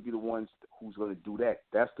going to be the ones who's going to do that.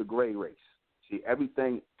 That's the gray race. See,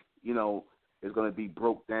 everything, is going to be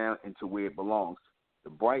broke down into where it belongs. The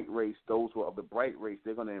bright race, those who are of the bright race,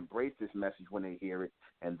 they're going to embrace this message when they hear it.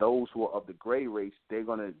 And those who are of the gray race, they're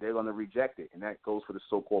going to reject it. And that goes for the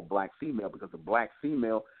so-called black female, because the black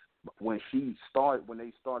female, when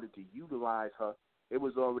they started to utilize her, it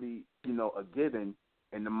was already, a given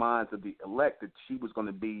in the minds of the elect that she was going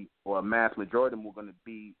to be, or a mass majority of them were going to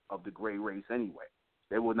be of the gray race anyway.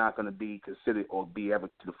 They were not going to be considered or be ever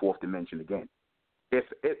to the fourth dimension again.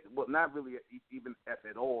 Not really even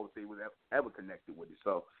at all if they were ever connected with it.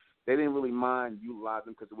 So they didn't really mind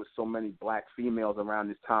utilizing, because there was so many black females around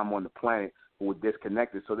this time on the planet who were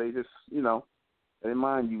disconnected. So they just, they didn't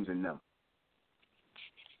mind using them.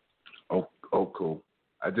 Oh, cool.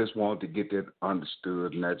 I just wanted to get that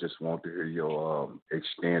understood, and I just want to hear your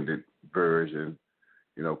extended version,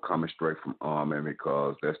 coming straight from Armin,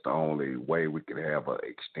 because that's the only way we can have an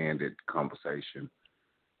extended conversation.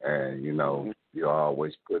 And, you're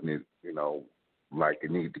always putting it, like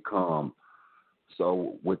it need to come.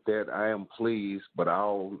 So with that, I am pleased, but I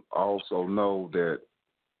also know that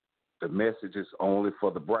the message is only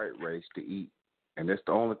for the bright race to eat, and that's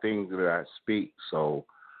the only thing that I speak. So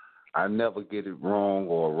I never get it wrong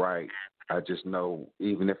or right. I just know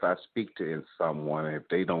even if I speak to someone, if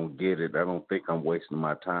they don't get it, I don't think I'm wasting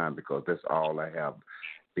my time because that's all I have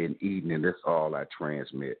been eating and that's all I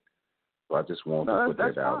transmit. So I just want to put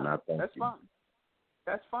that out. And I thank you. Fine.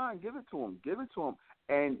 That's fine. Give it to them. Give it to them.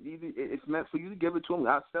 And it's meant for you to give it to them.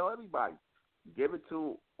 I tell everybody, give it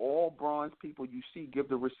to all bronze people you see. Give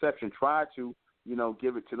the reception. Try to,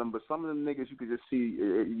 give it to them. But some of them niggas, you could just see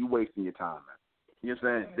you wasting your time, man. You know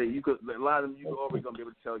what I'm saying? A lot of them, you already gonna be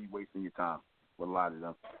able to tell you wasting your time with a lot of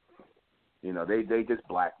them. They just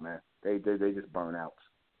black, man. They just burn out.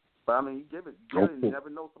 But I mean, you give it. You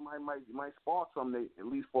never know, somebody might spark something. At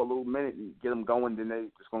least for a little minute and get them going. Then they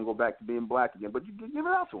just gonna go back to being black again. But you give it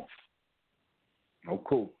out to them. Oh,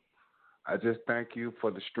 cool. I just thank you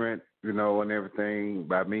for the strength, and everything.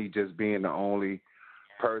 By me just being the only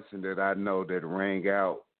person that I know that rang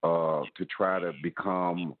out to try to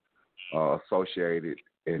become associated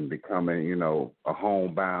and becoming, a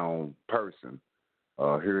homebound person.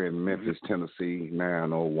 Here in Memphis, Tennessee,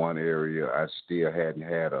 901 area, I still hadn't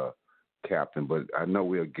had a captain, but I know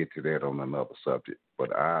we'll get to that on another subject.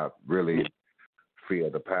 But I really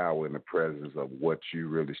feel the power and the presence of what you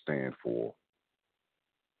really stand for.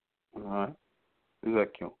 All right. Is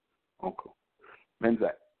that cool? Oh, cool.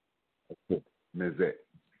 Menzak. Menzak.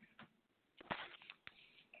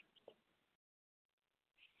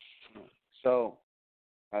 So,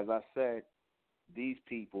 as I said, these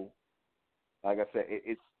people, like I said,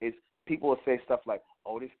 it's people will say stuff like,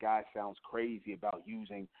 "Oh, this guy sounds crazy about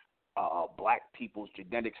using black people's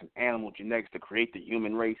genetics and animal genetics to create the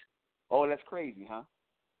human race." Oh, that's crazy, huh?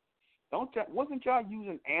 Wasn't y'all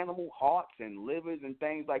using animal hearts and livers and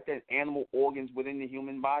things like that, animal organs within the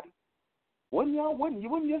human body? Wouldn't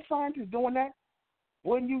your scientists doing that?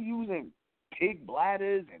 Wasn't you using pig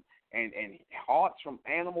bladders and hearts from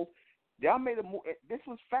animals? Y'all made this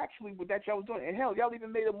was factually what that y'all was doing. And hell, y'all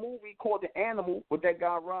even made a movie called The Animal with that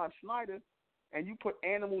guy Rob Schneider, and you put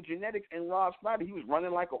animal genetics in Rob Schneider. He was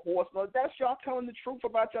running like a horse. No, that's y'all telling the truth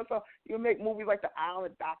about yourself. You make movies like The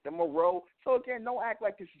Island, Dr. Moreau. So again, don't act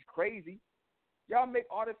like this is crazy. Y'all make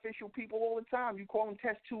artificial people all the time. You call them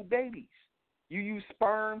test tube babies. You use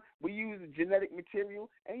sperm, we use genetic material,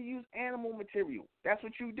 and you use animal material. That's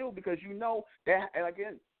what you do because you know that, and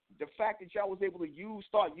again, the fact that y'all was able to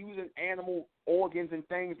start using animal organs and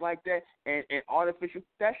things like that and artificial,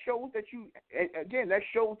 that shows that that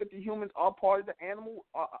shows that the humans are part of the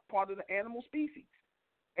animal species.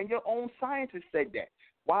 And your own scientists said that.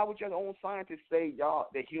 Why would your own scientists say y'all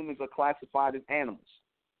that humans are classified as animals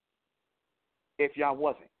if y'all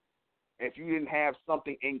wasn't? If you didn't have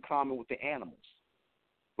something in common with the animals,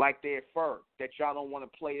 like their fur, that y'all don't want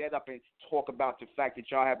to play that up and talk about the fact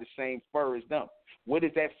that y'all have the same fur as them. Where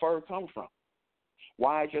does that fur come from?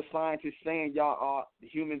 Why is your scientist saying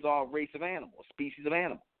humans are a race of animals, a species of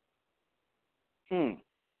animal?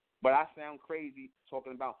 But I sound crazy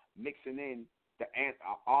talking about mixing in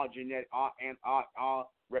our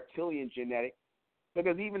reptilian genetic,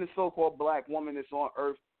 because even the so-called black woman that's on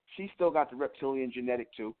Earth, she still got the reptilian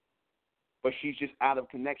genetic too, but she's just out of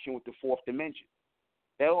connection with the fourth dimension.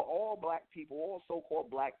 They're all black people, all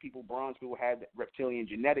so-called black people, bronze people have the reptilian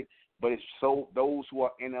genetic, but it's so those who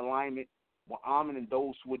are in alignment with Amen and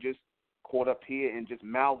those who are just caught up here and just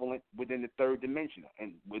malevolent within the third dimension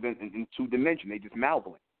and within in two dimension. They just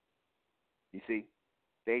malevolent. You see,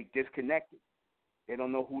 they disconnected. They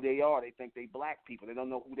don't know who they are. They think they black people. They don't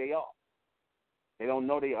know who they are. They don't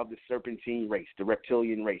know they are of the serpentine race, the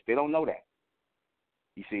reptilian race. They don't know that.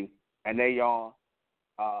 You see, and they are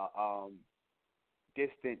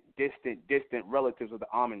distant relatives of the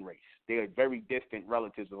Amen race. They are very distant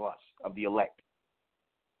relatives of us, of the elect.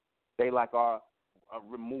 They like our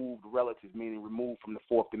removed relatives, meaning removed from the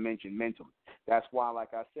fourth dimension mentally. That's why,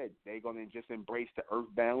 like I said, they're going to just embrace the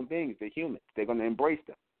earthbound beings, the humans. They're going to embrace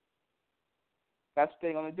them. That's what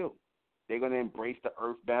they're going to do. They're going to embrace the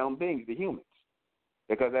earthbound beings, the humans,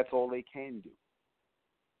 because that's all they can do.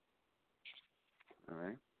 All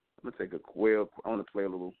right? I'm going to take I want to play a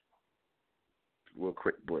little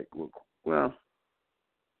quick break. Well,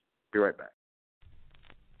 be right back.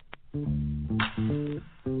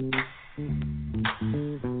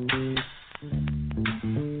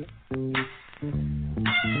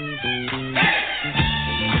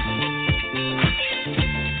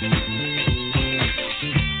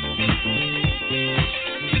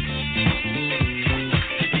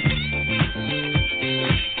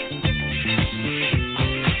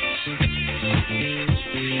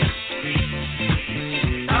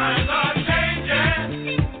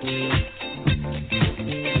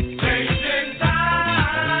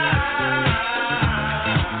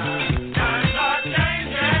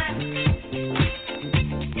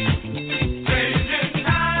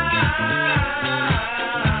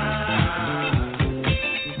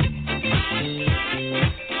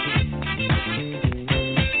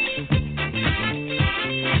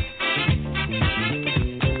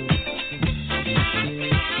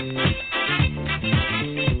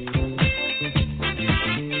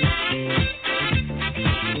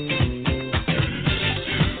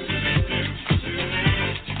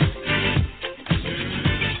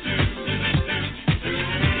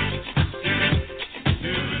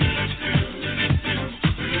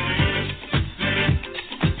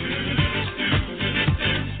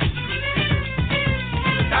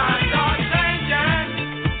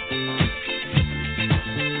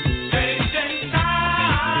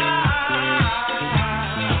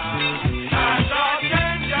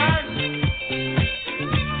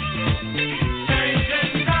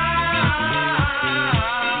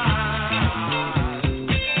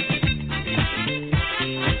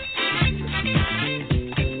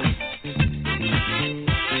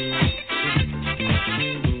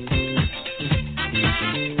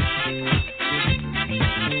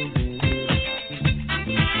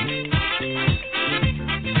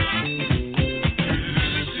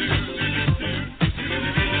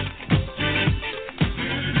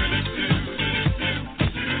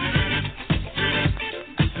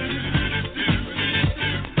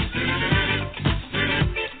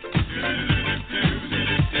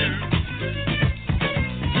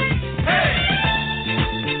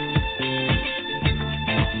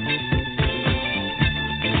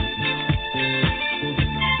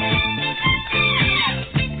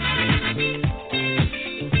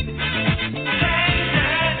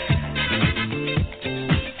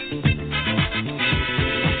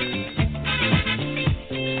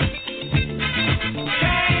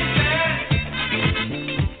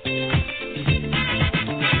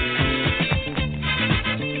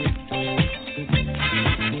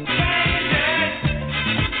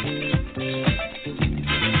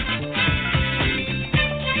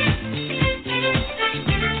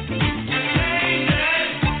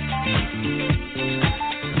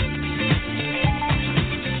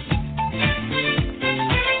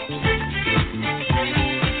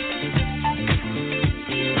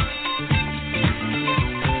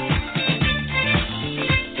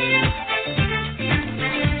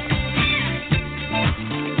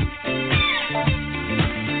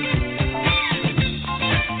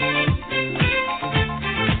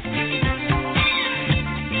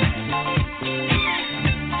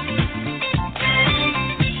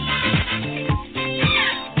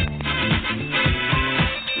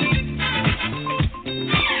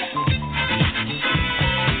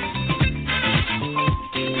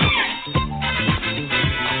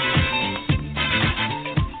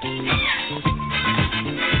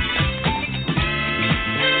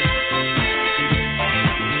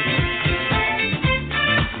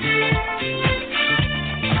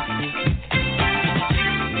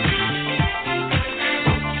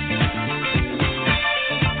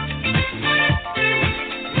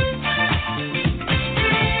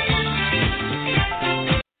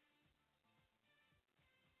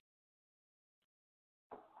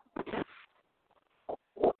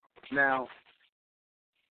 Now,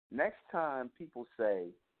 next time people say,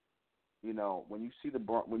 when you see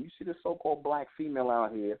the so-called black female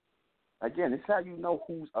out here, again, this is how you know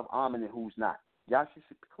who's of Amen and who's not. Y'all should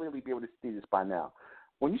clearly be able to see this by now.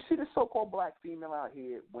 When you see the so-called black female out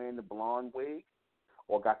here wearing the blonde wig,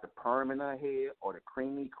 or got the perm in her hair, or the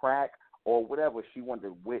creamy crack, or whatever, she wanted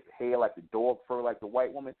to with hair like the dog fur like the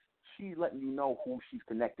white woman, she's letting you know who she's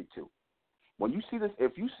connected to. When you see this,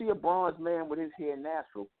 if you see a bronze man with his hair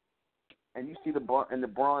natural, and you see the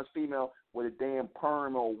bronze female with a damn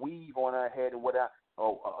perm or weave on her head or whatever,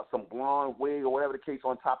 or some blonde wig or whatever the case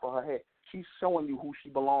on top of her head, she's showing you who she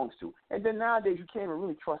belongs to. And then nowadays you can't even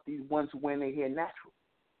really trust these ones who wear their hair natural,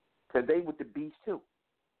 because they with the beast too,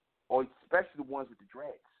 or especially the ones with the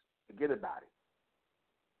dreads. Forget about it.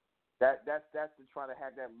 That's to try to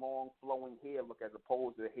have that long flowing hair look as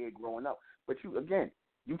opposed to the hair growing up. But you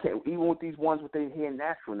can't, even with these ones with their hair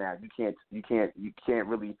natural now, you can't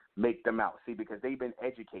really make them out. See, because they've been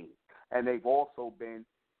educated and they've also been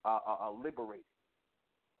liberated.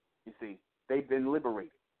 You see, they've been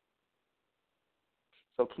liberated.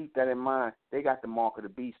 So keep that in mind. They got the mark of the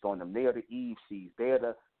beast on them. They are the Eve seeds. They are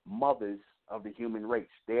the mothers of the human race.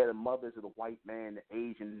 They're the mothers of the white man, the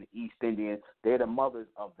Asian, and the East Indian. They're the mothers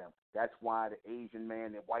of them. That's why the Asian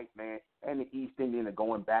man, the white man, and the East Indian are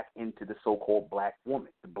going back into the so-called black woman,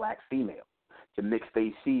 the black female, to mix their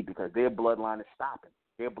seed, because their bloodline is stopping.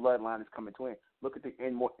 Their bloodline is coming to an end. Look at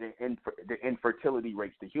the infertility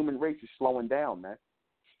rates. The human race is slowing down, man.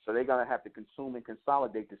 So they're going to have to consume and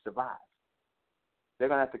consolidate to survive. They're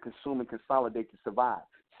going to have to consume and consolidate to survive.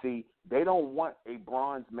 See, they don't want a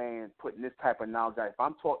bronze man putting this type of knowledge out.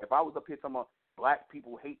 If I was up here talking about black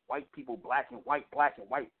people hate white people, black and white,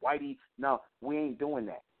 whitey, no, we ain't doing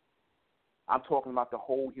that. I'm talking about the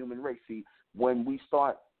whole human race. See, when we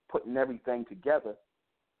start putting everything together,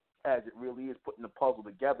 as it really is, putting the puzzle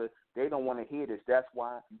together, they don't want to hear this. That's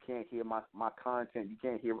why you can't hear my content. You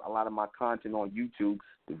can't hear a lot of my content on YouTube.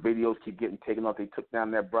 The videos keep getting taken off. They took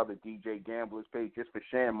down their brother DJ Gambler's page just for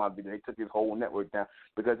sharing my video. They took his whole network down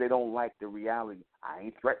because they don't like the reality. I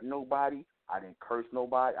ain't threatened nobody. I didn't curse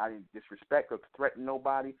nobody. I didn't disrespect or threaten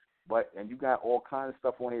nobody. And you got all kinds of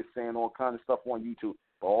stuff on here saying all kinds of stuff on YouTube.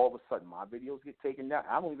 But all of a sudden, my videos get taken down.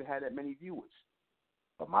 I don't even have that many viewers.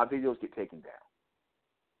 But my videos get taken down.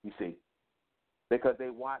 You see, because they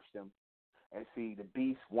watch them and see the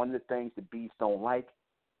beast. One of the things the beast don't like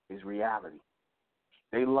is reality.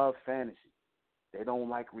 They love fantasy. They don't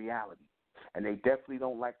like reality. And they definitely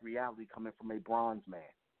don't like reality coming from a bronze man,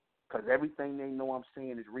 because everything they know I'm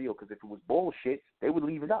saying is real. Because if it was bullshit, they would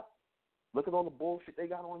leave it up. Look at all the bullshit they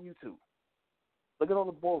got on YouTube. Look at all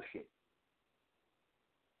the bullshit.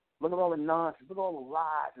 Look at all the nonsense. Look at all the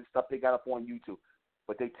lies and stuff they got up on YouTube.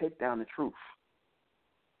 But they take down the truth.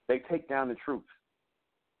 They take down the truth.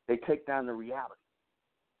 They take down the reality.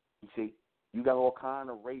 You see, you got all kind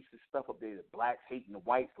of racist stuff up there. The blacks hating the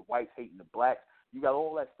whites hating the blacks. You got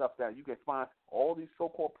all that stuff down. You can find all these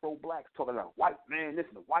so-called pro-blacks talking about white man this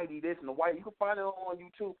and the whitey this and the white. You can find it all on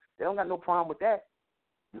YouTube. They don't got no problem with that.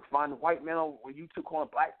 You can find the white men on YouTube calling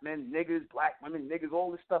black men niggers, black women niggers,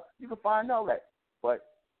 all this stuff. You can find all that. But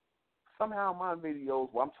somehow my videos,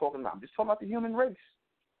 I'm just talking about the human race.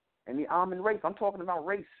 And the almond race, I'm talking about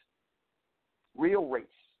race, real race,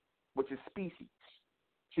 which is species.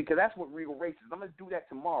 See, because that's what real race is. I'm going to do that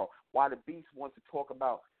tomorrow, why the beast wants to talk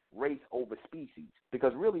about race over species.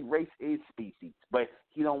 Because really, race is species. But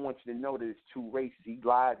he don't want you to know that it's two races. He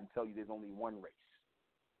lies and tells you there's only one race.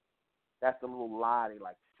 That's the little lie they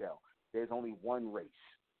like to tell. There's only one race.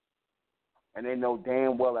 And they know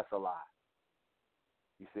damn well that's a lie.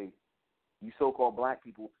 You see, you so-called black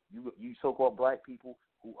people, you so-called black people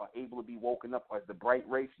who are able to be woken up as the bright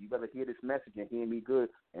race, you better hear this message and hear me good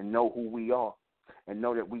and know who we are, and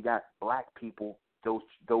know that we got black people,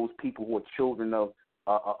 those people who are children of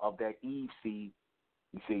that Eve seed,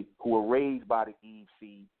 you see, who are raised by the Eve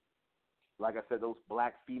seed. Like I said, those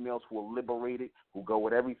black females who are liberated, who go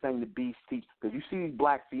with everything the beast teach. Because you see these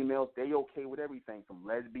black females, they okay with everything from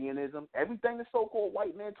lesbianism, everything the so-called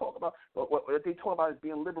white men talk about. What they talk about is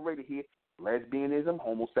being liberated here. Lesbianism,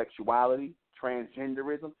 homosexuality,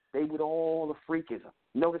 transgenderism, they with all the freakism.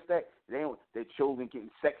 Notice that their children getting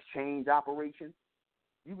sex change operations.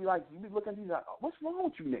 You be looking at these like, what's wrong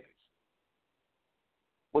with you niggas?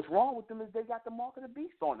 What's wrong with them is they got the mark of the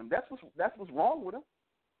beast on them. That's what's wrong with them.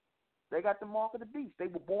 They got the mark of the beast. They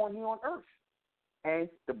were born here on Earth, and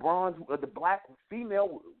the black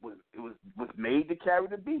female was made to carry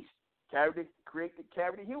the beast, carry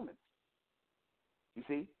the humans. You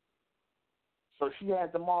see. So she has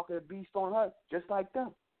the mark of the beast on her, just like them.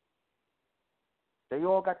 They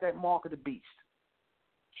all got that mark of the beast.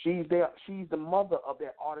 She's the mother of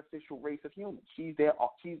their artificial race of humans. She's their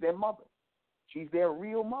mother. She's their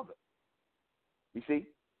real mother. You see?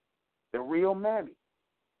 The real mammy.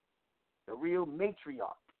 The real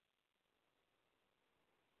matriarch.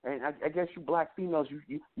 And I guess you black females,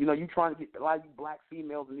 you trying to get, a lot of you black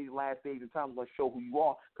females in these last days and times are going to show who you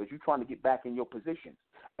are because you're trying to get back in your positions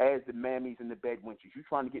as the mammies and the bed wenches. You're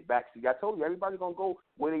trying to get back. See, I told you, everybody's going to go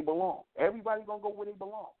where they belong. Everybody's going to go where they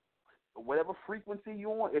belong. Whatever frequency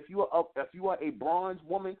you're on, if you are a bronze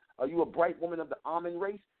woman or you a bright woman of the almond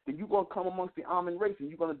race, then you're going to come amongst the almond race and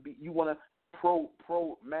you want to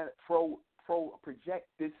project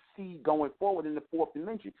this seed going forward in the fourth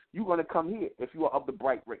dimension. You're going to come here if you are of the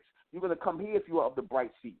bright race. You're going to come here if you are of the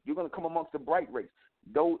bright seed. You're going to come amongst the bright race.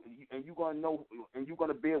 And you're going to know, and you're going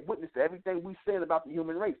to bear witness to everything we said about the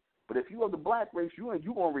human race. But if you are the black race, you're going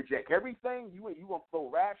to reject everything. You're going to throw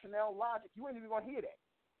rationale, logic. You ain't even going to hear that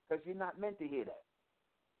because you're not meant to hear that.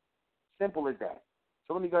 Simple as that.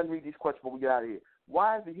 So let me go ahead and read these questions before we get out of here.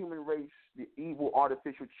 Why is the human race the evil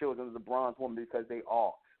artificial children of the bronze woman? Because they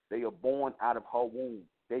are. They are born out of her womb.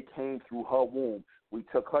 They came through her womb. We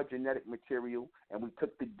took her genetic material and we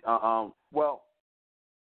took the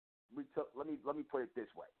let me put it this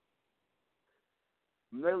way.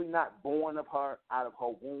 Really not born of her out of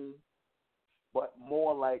her womb, but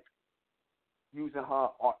more like using her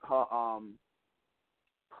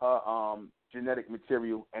genetic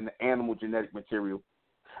material and the animal genetic material,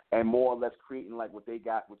 and more or less creating like what they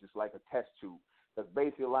got, which is like a test tube. Because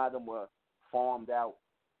basically a lot of them were farmed out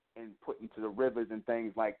and put into the rivers and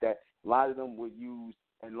things like that. A lot of them were used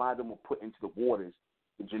and a lot of them were put into the waters.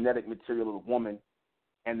 The genetic material of the woman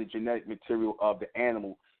and the genetic material of the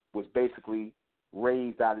animal was basically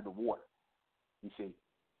raised out of the water. You see,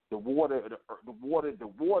 the water,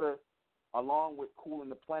 along with cooling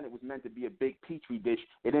the planet, was meant to be a big petri dish.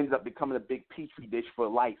 It ended up becoming a big petri dish for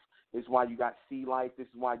life. This is why you got sea life. This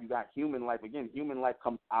is why you got human life. Again, human life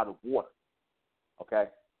comes out of water, okay,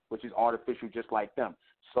 which is artificial just like them.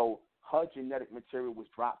 So her genetic material was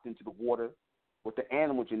dropped into the water with the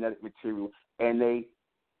animal genetic material, and they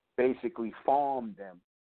basically farmed them,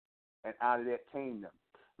 and out of that came them.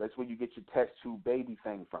 That's where you get your test tube baby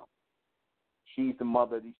thing from. She's the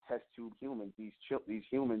mother of these test tube humans, these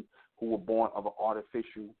humans who were born of an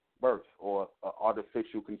artificial birth or an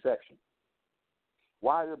artificial conception.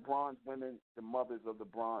 Why are the bronze women the mothers of the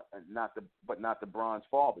bronze, but not the bronze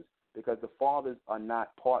fathers? Because the fathers are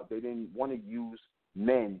not part. They didn't want to use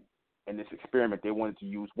men in this experiment. They wanted to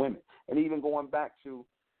use women. And even going back to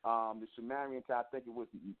the Sumerian time, I think it was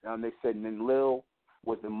they said Enlil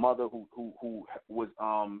was the mother who was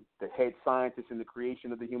the head scientist in the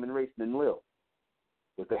creation of the human race. Enlil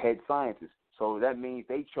was the head scientist. So that means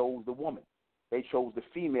they chose the woman. They chose the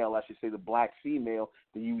female, I should say, the black female,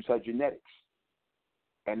 to use her genetics.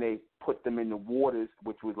 And they put them in the waters,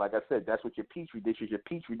 which was, like I said, that's what your petri dish is. Your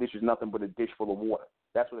petri dish is nothing but a dish full of water.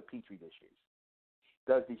 That's what a petri dish is.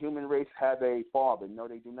 Does the human race have a father? No,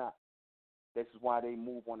 they do not. This is why they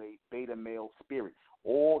move on a beta male spirit.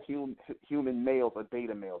 All human males are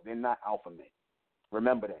beta males. They're not alpha men.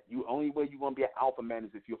 Remember that. Only way you're going to be an alpha man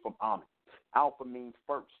is if you're from Amen. Alpha means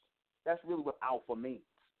first. That's really what alpha means.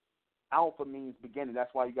 Alpha means beginning.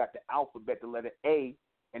 That's why you got the alphabet, the letter A,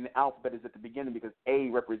 and the alphabet is at the beginning because A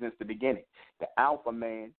represents the beginning. The alpha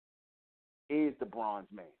man is the bronze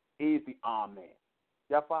man, is the man.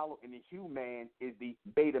 Y'all follow? And the human is the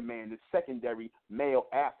beta man, the secondary male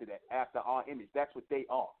after that, after our image. That's what they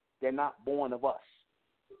are. They're not born of us.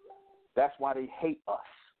 That's why they hate us.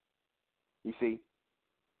 You see?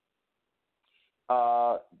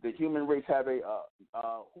 The human race have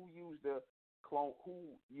who used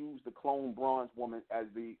the clone bronze woman as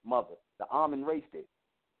the mother? The almond race did.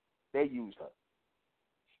 They used her.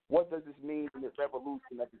 What does this mean in the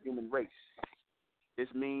revolution of the human race? This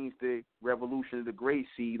means the revolution of the gray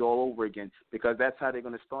seed all over again, because that's how they're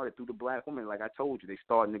going to start it, through the black woman. Like I told you, they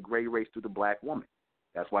start in the gray race through the black woman.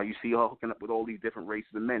 That's why you see her hooking up with all these different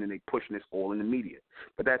races of men, and they pushing this all in the media.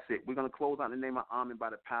 But that's it. We're going to close out in the name of Amen, by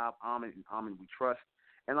the power of Amen, and Amen we trust.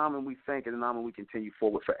 And Amen we thank, and Amen we continue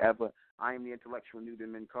forward forever. I am the intellectual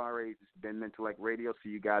Nuben MENKARAYZZ. This has been Mentellect Radio. See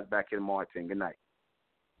you guys back here tomorrow at 10. Good night.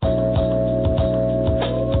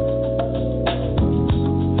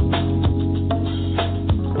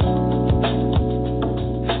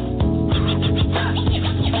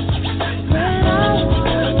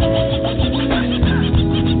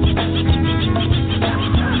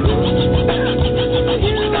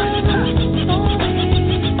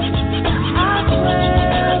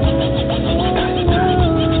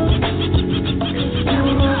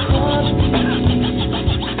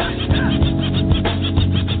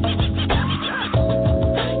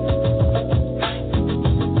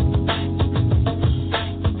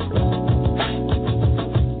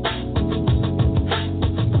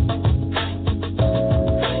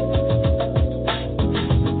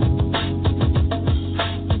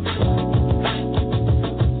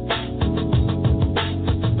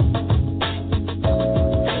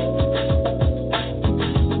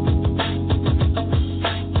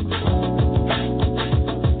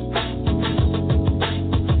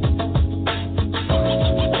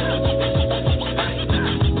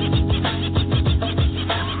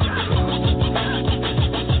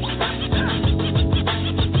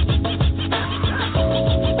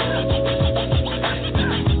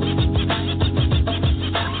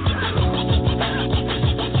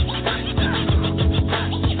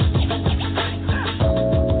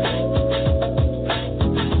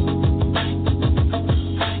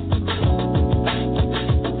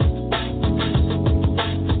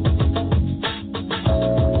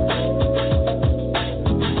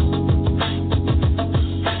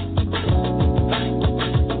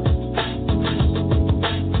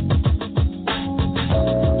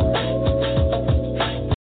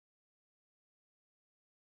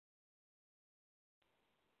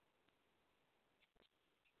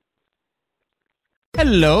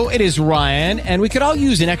 Hello, it is Ryan, and we could all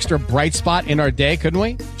use an extra bright spot in our day, couldn't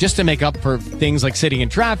we? Just to make up for things like sitting in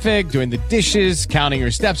traffic, doing the dishes, counting your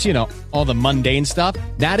steps, you know, all the mundane stuff.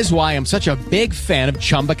 That is why I'm such a big fan of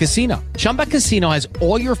Chumba Casino. Chumba Casino has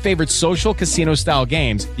all your favorite social casino-style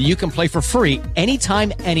games that you can play for free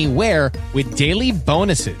anytime, anywhere with daily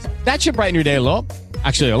bonuses. That should brighten your day a little.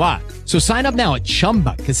 Actually, a lot. So sign up now at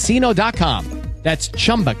ChumbaCasino.com. That's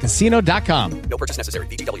ChumbaCasino.com. No purchase necessary.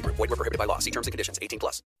 VGW Group. Void where prohibited by law. See terms and conditions.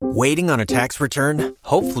 18+. Waiting on a tax return?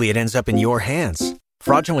 Hopefully it ends up in your hands.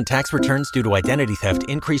 Fraudulent tax returns due to identity theft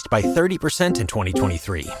increased by 30% in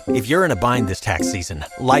 2023. If you're in a bind this tax season,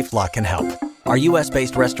 LifeLock can help. Our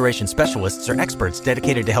U.S.-based restoration specialists are experts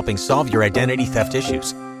dedicated to helping solve your identity theft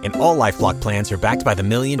issues. And all LifeLock plans are backed by the $1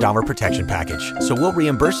 Million Protection Package. So we'll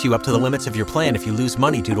reimburse you up to the limits of your plan if you lose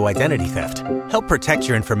money due to identity theft. Help protect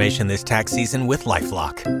your information this tax season with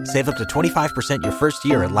LifeLock. Save up to 25% your first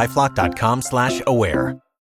year at LifeLock.com/aware.